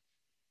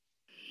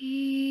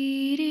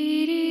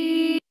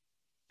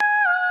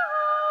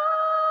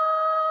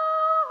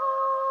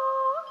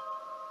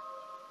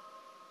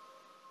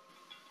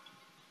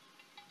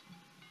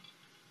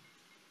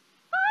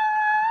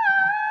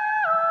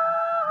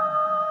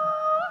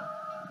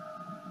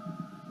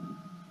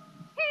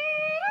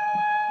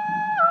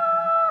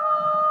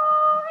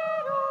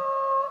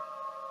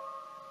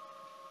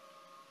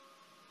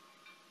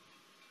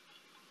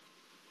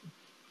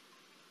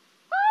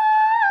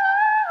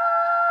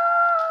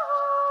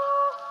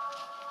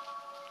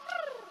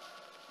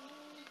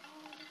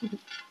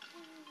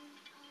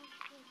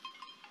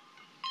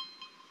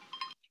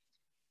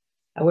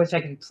 I wish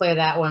I could play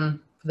that one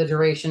for the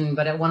duration,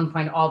 but at one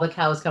point all the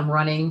cows come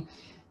running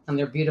and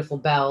their beautiful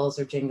bells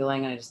are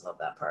jingling, and I just love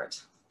that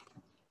part.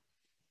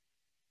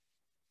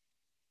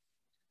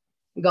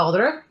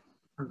 Galdra,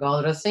 or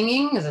Galdra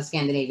singing, is a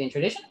Scandinavian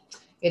tradition.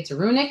 It's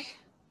runic,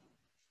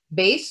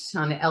 based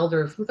on the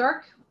Elder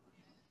Futhark,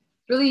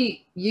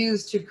 really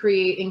used to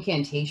create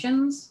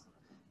incantations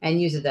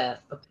and uses a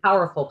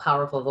powerful,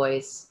 powerful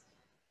voice,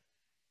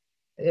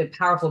 a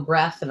powerful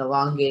breath and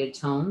elongated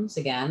tones.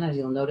 Again, as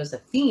you'll notice, a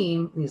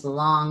theme, these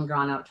long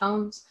drawn out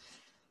tones.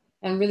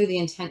 And really the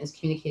intent is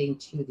communicating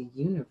to the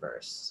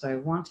universe. So I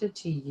wanted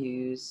to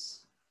use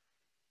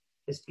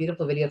this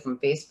beautiful video from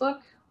Facebook,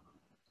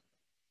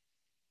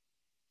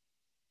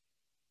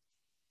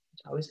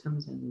 which always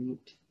comes in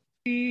mute.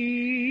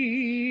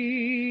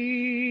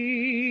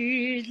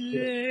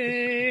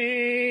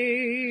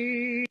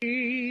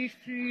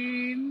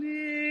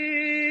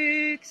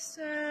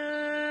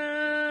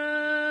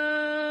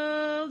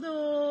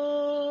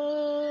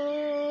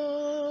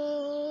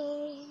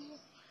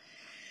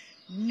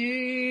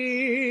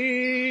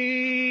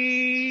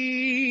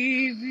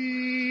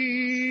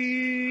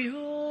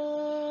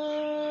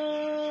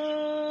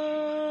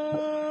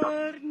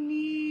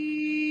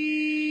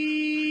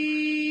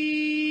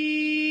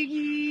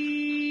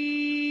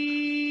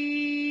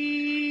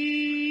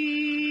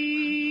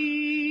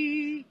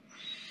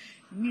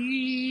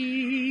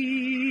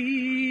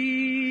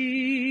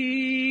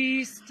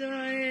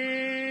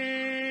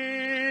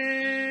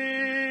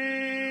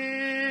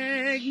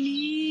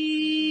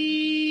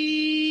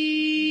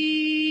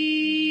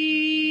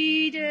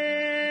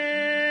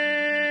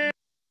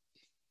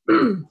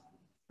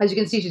 As you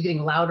can see, she's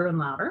getting louder and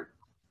louder.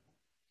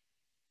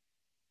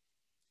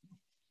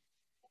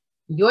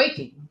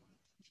 Yoiking.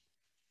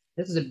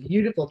 This is a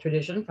beautiful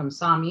tradition from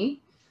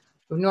Sami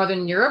of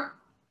Northern Europe.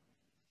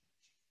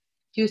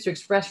 Used to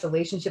express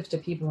relationships to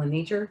people and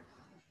nature,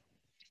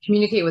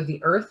 communicate with the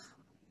earth.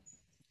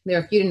 There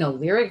are few to no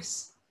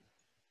lyrics.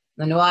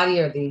 The Noati,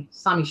 or the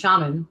Sami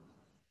shaman,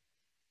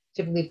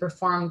 typically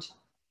performed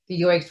the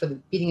yoiks with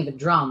the beating of a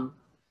drum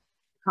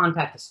to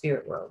contact the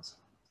spirit worlds.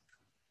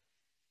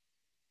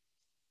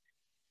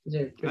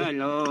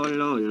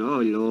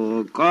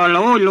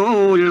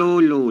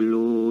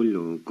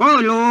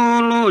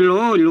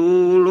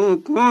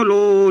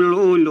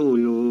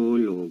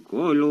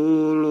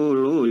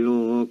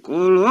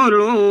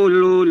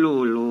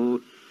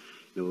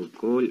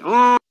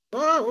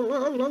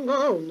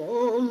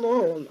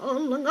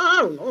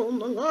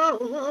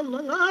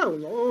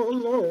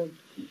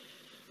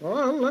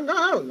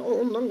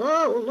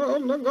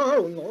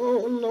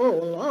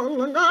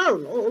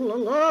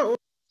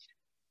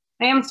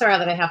 I am sorry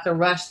that I have to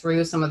rush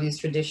through some of these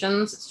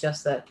traditions. It's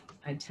just that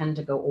I tend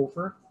to go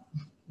over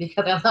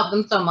because I love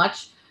them so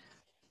much.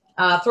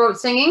 Throat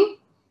singing.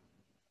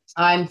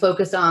 I'm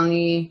focused on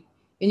the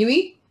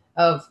Inuit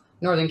of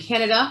Northern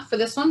Canada for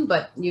this one,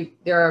 but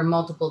there are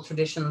multiple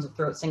traditions of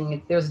throat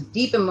singing. There's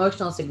deep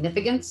emotional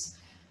significance,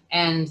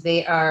 and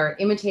they are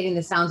imitating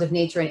the sounds of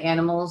nature and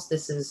animals.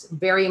 This is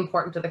very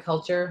important to the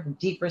culture.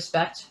 Deep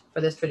respect for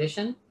this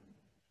tradition.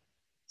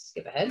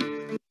 Skip ahead.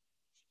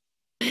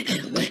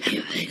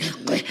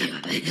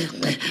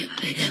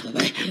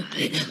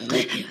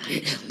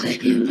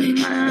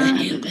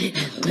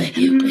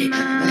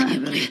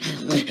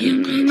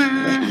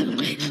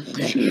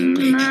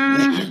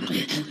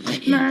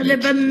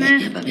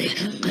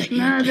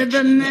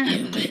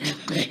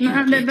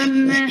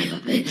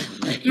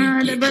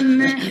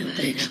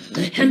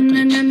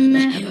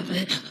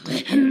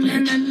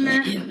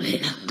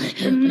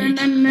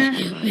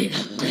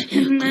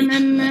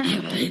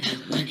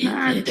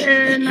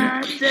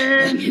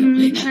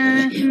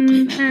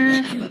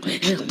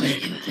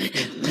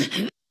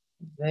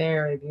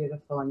 Very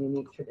beautiful and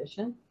unique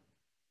tradition.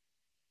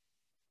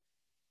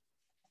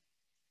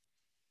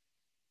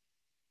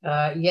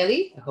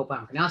 Yeli, I hope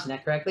I'm pronouncing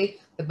that correctly,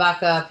 the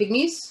Baka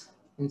Pygmies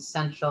in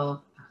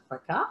Central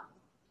Africa.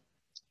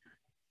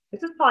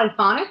 This is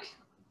polyphonic,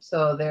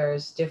 so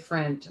there's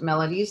different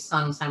melodies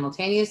sung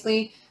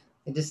simultaneously.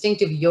 A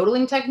distinctive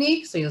yodeling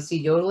technique, so you'll see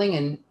yodeling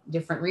in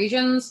different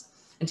regions.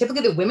 And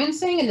typically the women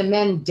sing and the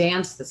men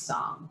dance the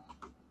song.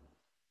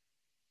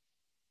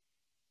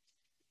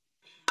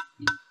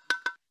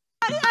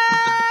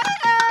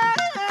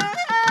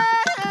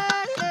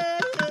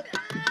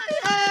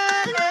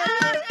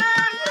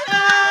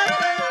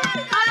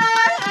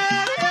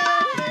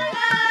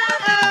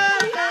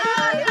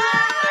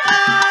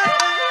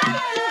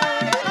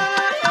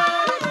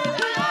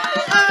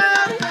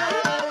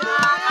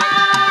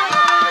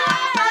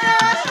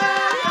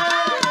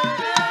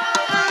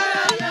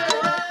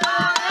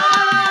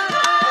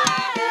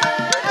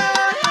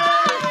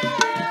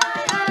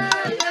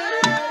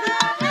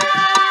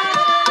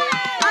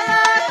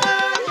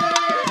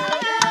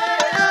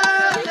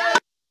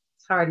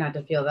 Hard not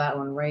to feel that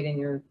one right in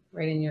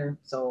your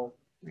soul.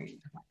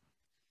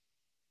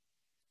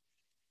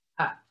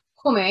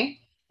 Kome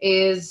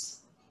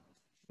is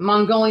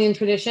Mongolian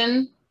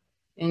tradition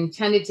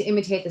intended to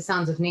imitate the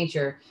sounds of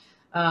nature.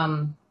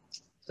 So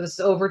this is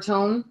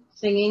overtone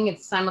singing.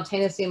 It's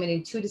simultaneously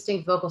emitting two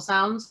distinct vocal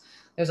sounds.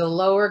 There's a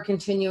lower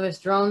continuous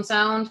drone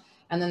sound,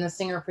 and then the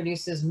singer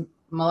produces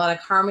melodic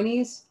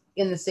harmonies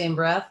in the same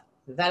breath.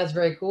 That is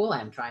very cool.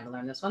 I'm trying to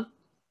learn this one.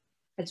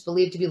 It's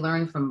believed to be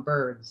learned from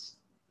birds,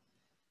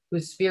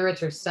 whose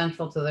spirits are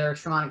central to their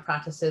shamanic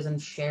practices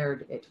and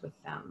shared it with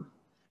them.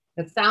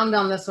 The sound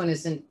on this one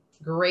isn't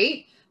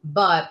great,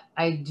 but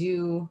I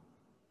do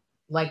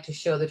like to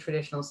show the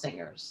traditional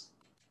singers.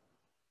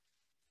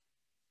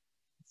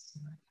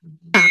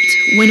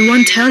 When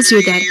one tells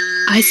you that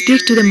I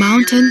speak to the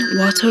mountain,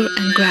 water,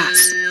 and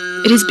grass,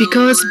 it is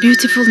because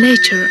beautiful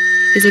nature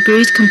is a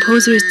great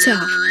composer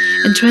itself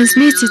and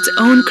transmits its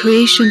own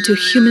creation to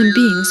human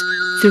beings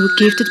through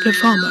gifted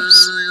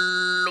performers.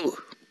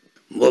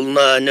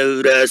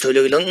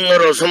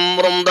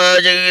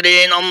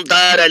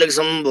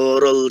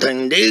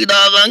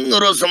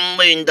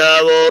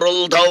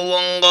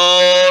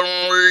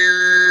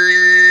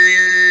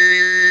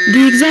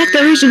 The exact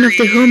origin of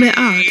the Home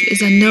art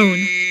is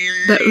unknown,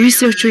 but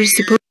researchers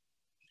suppose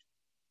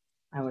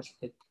I wish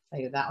I could tell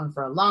you that one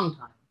for a long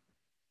time.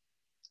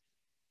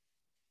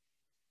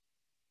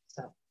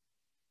 So,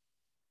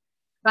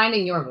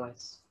 finding your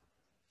voice.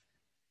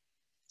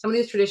 Some of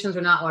these traditions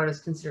are not what is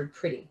considered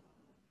pretty.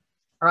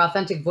 Our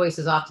authentic voice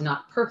is often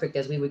not perfect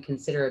as we would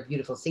consider a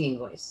beautiful singing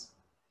voice.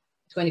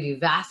 It's going to be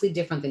vastly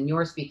different than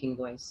your speaking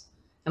voice.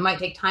 It might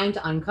take time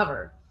to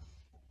uncover.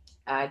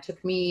 It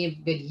took me a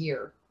good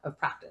year of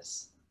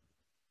practice.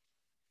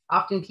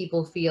 Often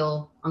people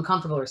feel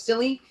uncomfortable or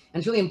silly, and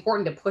it's really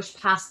important to push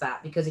past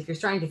that, because if you're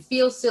starting to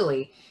feel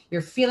silly,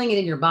 you're feeling it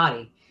in your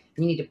body,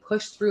 and you need to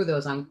push through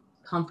those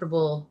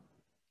uncomfortable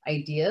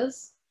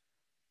ideas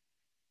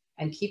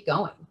and keep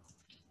going.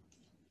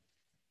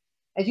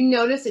 As you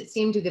notice, it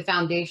seemed to be the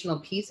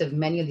foundational piece of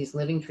many of these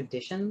living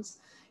traditions.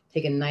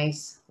 Take a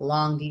nice,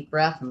 long, deep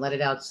breath and let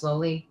it out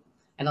slowly,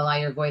 and allow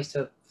your voice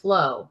to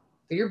flow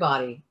through your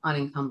body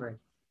unencumbered.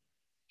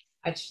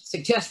 I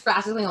suggest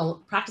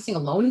practicing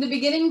alone in the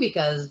beginning,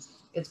 because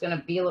it's going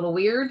to be a little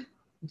weird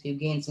until you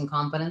gain some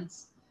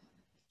confidence.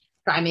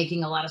 Try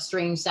making a lot of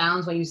strange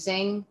sounds when you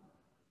sing.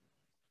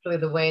 It's really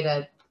the way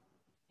to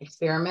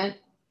experiment,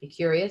 be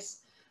curious.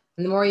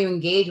 And the more you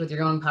engage with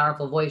your own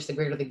powerful voice, the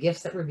greater the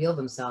gifts that reveal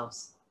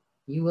themselves.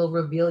 You will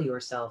reveal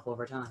yourself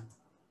over time.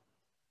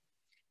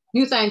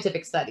 New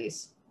scientific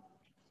studies.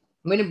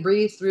 I'm going to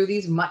breeze through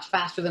these much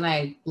faster than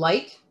I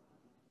like,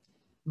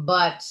 and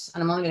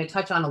I'm only going to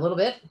touch on a little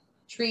bit.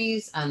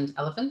 Trees and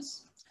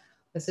elephants.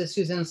 This is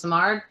Susan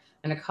Simard,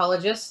 an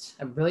ecologist,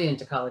 a brilliant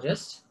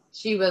ecologist.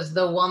 She was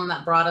the one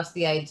that brought us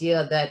the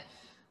idea that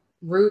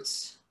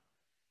roots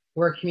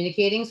were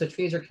communicating. So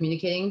trees are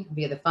communicating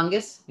via the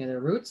fungus, their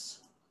roots,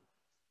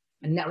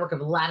 a network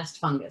of latticed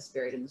fungus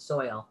buried in the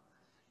soil.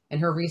 In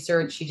her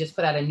research, she just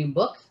put out a new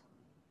book,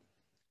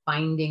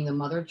 Finding the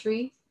Mother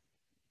Tree,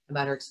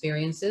 about her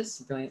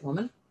experiences, a brilliant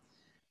woman.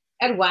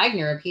 Ed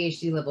Wagner, a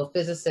PhD level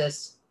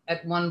physicist,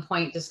 at one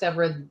point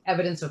discovered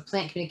evidence of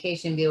plant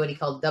communication via what he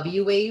called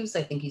W waves.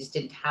 I think he just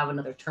didn't have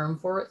another term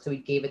for it, so he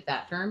gave it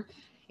that term.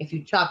 If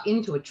you chop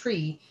into a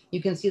tree,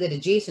 you can see that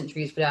adjacent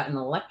trees put out an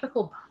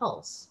electrical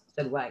pulse,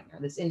 said Wagner.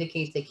 This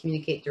indicates they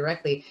communicate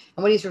directly.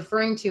 And what he's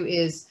referring to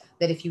is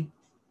that if you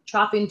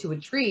chop into a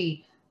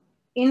tree,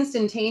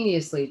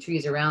 instantaneously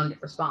trees around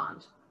it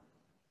respond.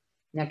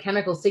 Now,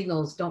 chemical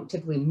signals don't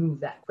typically move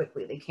that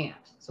quickly. They can't.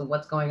 So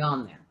what's going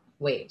on there?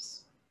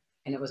 Waves.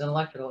 And it was an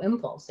electrical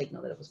impulse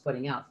signal that it was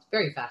putting out. It's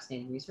very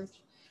fascinating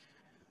research.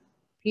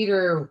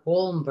 Peter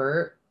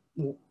Wollenben,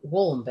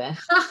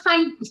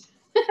 I'm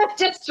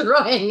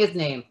destroying his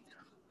name.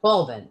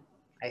 Wolben,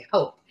 I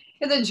hope,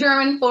 is a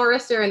German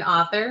forester and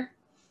author.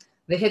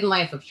 The Hidden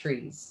Life of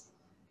Trees.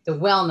 It's a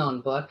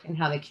well-known book, and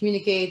how they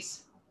communicate.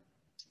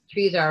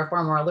 Trees are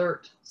far more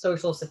alert,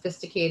 social,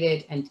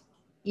 sophisticated, and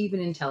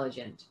even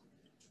intelligent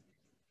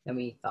than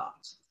we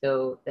thought.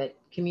 So that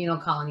communal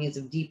colonies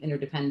of deep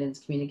interdependence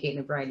communicate in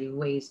a variety of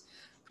ways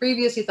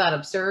previously thought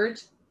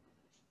absurd.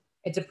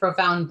 It's a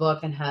profound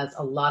book and has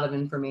a lot of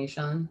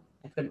information.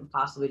 I couldn't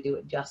possibly do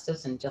it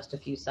justice in just a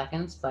few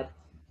seconds, but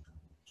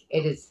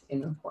it is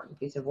an important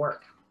piece of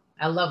work.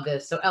 I love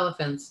this. So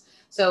elephants.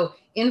 So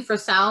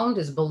infrasound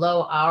is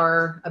below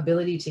our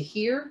ability to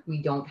hear.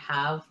 We don't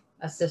have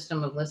a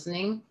system of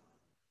listening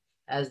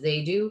as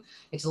they do.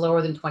 It's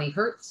lower than 20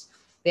 hertz.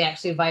 They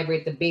actually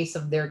vibrate the base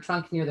of their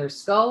trunk near their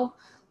skull.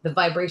 The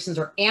vibrations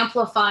are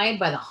amplified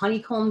by the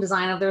honeycomb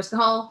design of their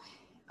skull.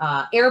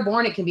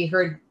 Airborne, it can be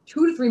heard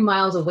 2 to 3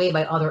 miles away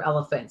by other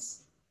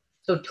elephants.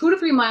 So 2 to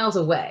 3 miles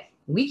away,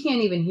 we can't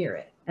even hear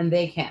it, and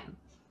they can.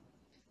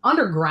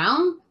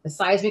 Underground, the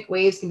seismic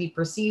waves can be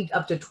perceived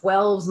up to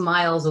 12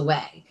 miles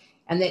away,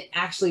 and it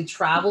actually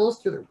travels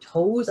through their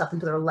toes, up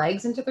into their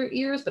legs, into their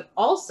ears, but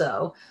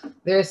also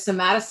there's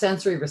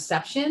somatosensory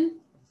reception,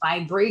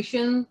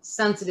 vibration,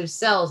 sensitive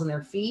cells in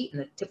their feet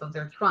and the tip of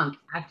their trunk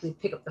actually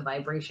pick up the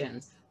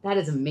vibrations. That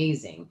is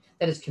amazing.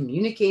 That is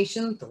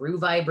communication through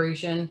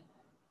vibration.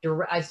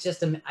 I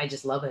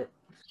just love it.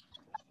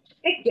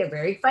 I get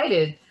very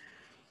excited.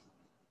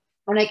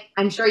 And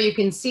I'm sure you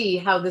can see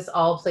how this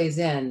all plays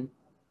in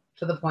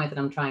to the point that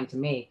I'm trying to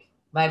make.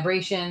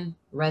 Vibration,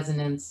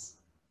 resonance,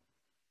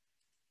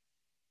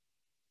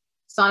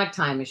 sonic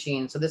time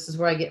machine. So this is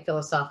where I get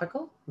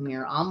philosophical. We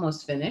are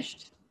almost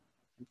finished,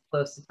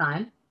 close to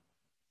time.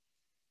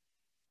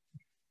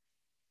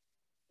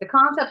 The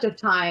concept of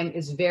time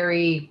is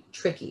very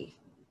tricky.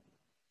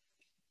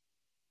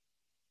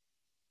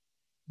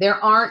 There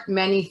aren't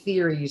many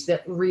theories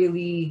that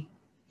really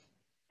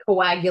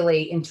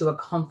coagulate into a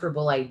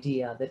comfortable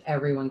idea that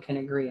everyone can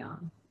agree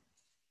on.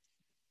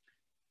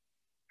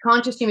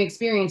 Conscious human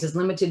experience is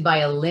limited by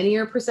a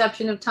linear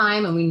perception of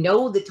time, and we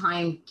know that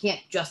time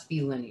can't just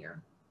be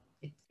linear.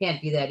 It can't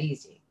be that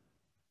easy.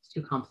 It's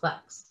too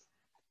complex.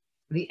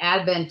 The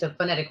advent of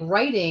phonetic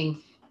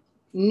writing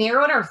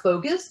narrowed our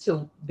focus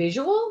to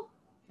visual,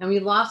 and we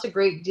lost a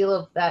great deal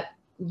of that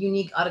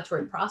unique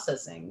auditory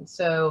processing.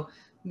 So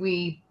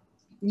we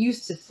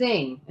used to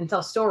sing and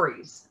tell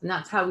stories, and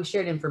that's how we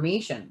shared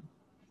information.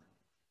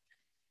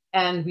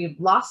 And we've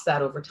lost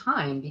that over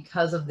time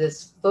because of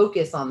this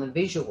focus on the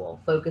visual,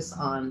 focus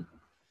on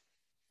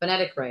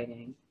phonetic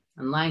writing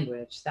and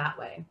language that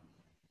way,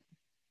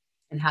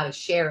 and how to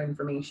share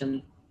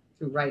information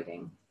through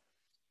writing.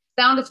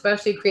 Sound,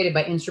 especially created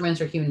by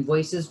instruments or human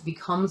voices,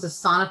 becomes a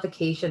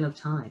sonification of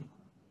time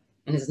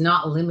and is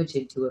not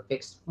limited to a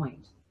fixed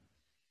point.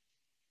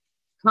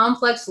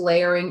 Complex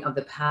layering of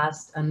the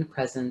past and the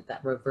present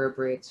that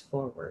reverberates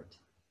forward.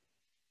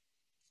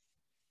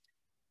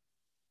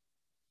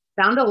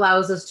 Sound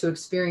allows us to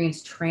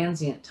experience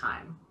transient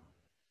time,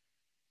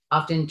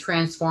 often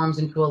transforms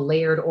into a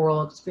layered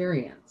oral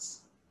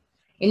experience.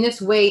 In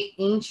this way,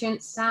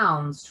 ancient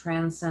sounds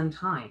transcend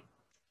time.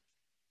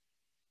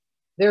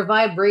 Their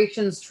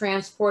vibrations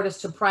transport us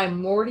to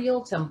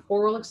primordial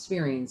temporal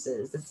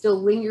experiences that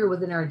still linger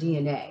within our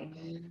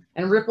DNA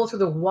and ripple through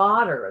the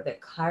water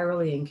that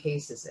chirally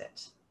encases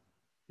it.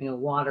 You know,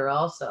 water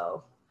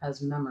also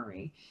has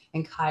memory,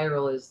 and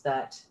chiral is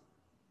that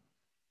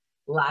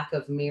lack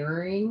of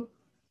mirroring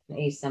and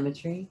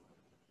asymmetry.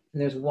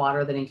 And there's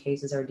water that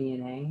encases our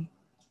DNA.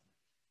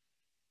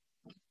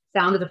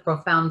 Sound is a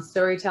profound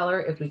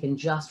storyteller if we can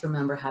just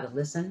remember how to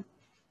listen.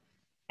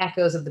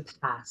 Echoes of the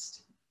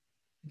past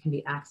can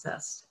be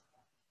accessed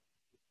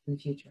in the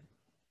future.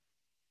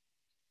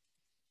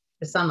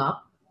 To sum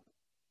up,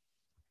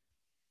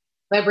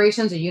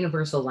 vibrations are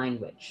universal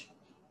language.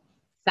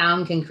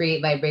 Sound can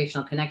create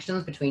vibrational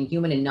connections between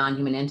human and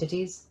non-human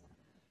entities.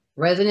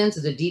 Resonance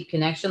is a deep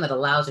connection that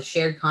allows a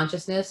shared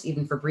consciousness,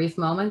 even for brief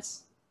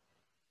moments.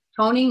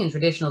 Toning and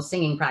traditional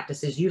singing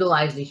practices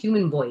utilize the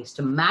human voice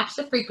to match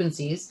the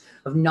frequencies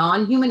of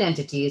non-human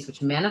entities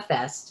which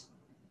manifest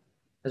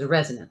as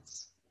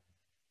resonance.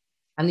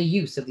 And the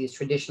use of these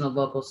traditional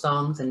vocal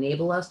songs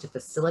enable us to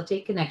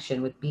facilitate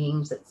connection with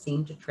beings that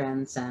seem to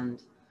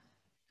transcend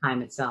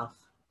time itself.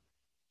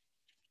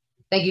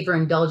 Thank you for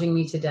indulging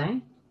me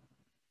today.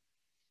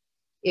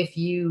 If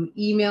you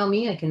email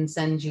me, I can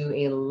send you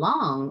a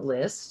long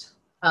list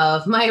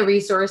of my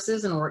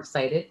resources, and we're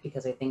excited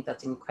because I think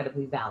that's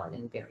incredibly valid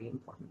and very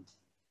important.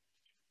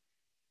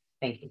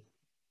 Thank you.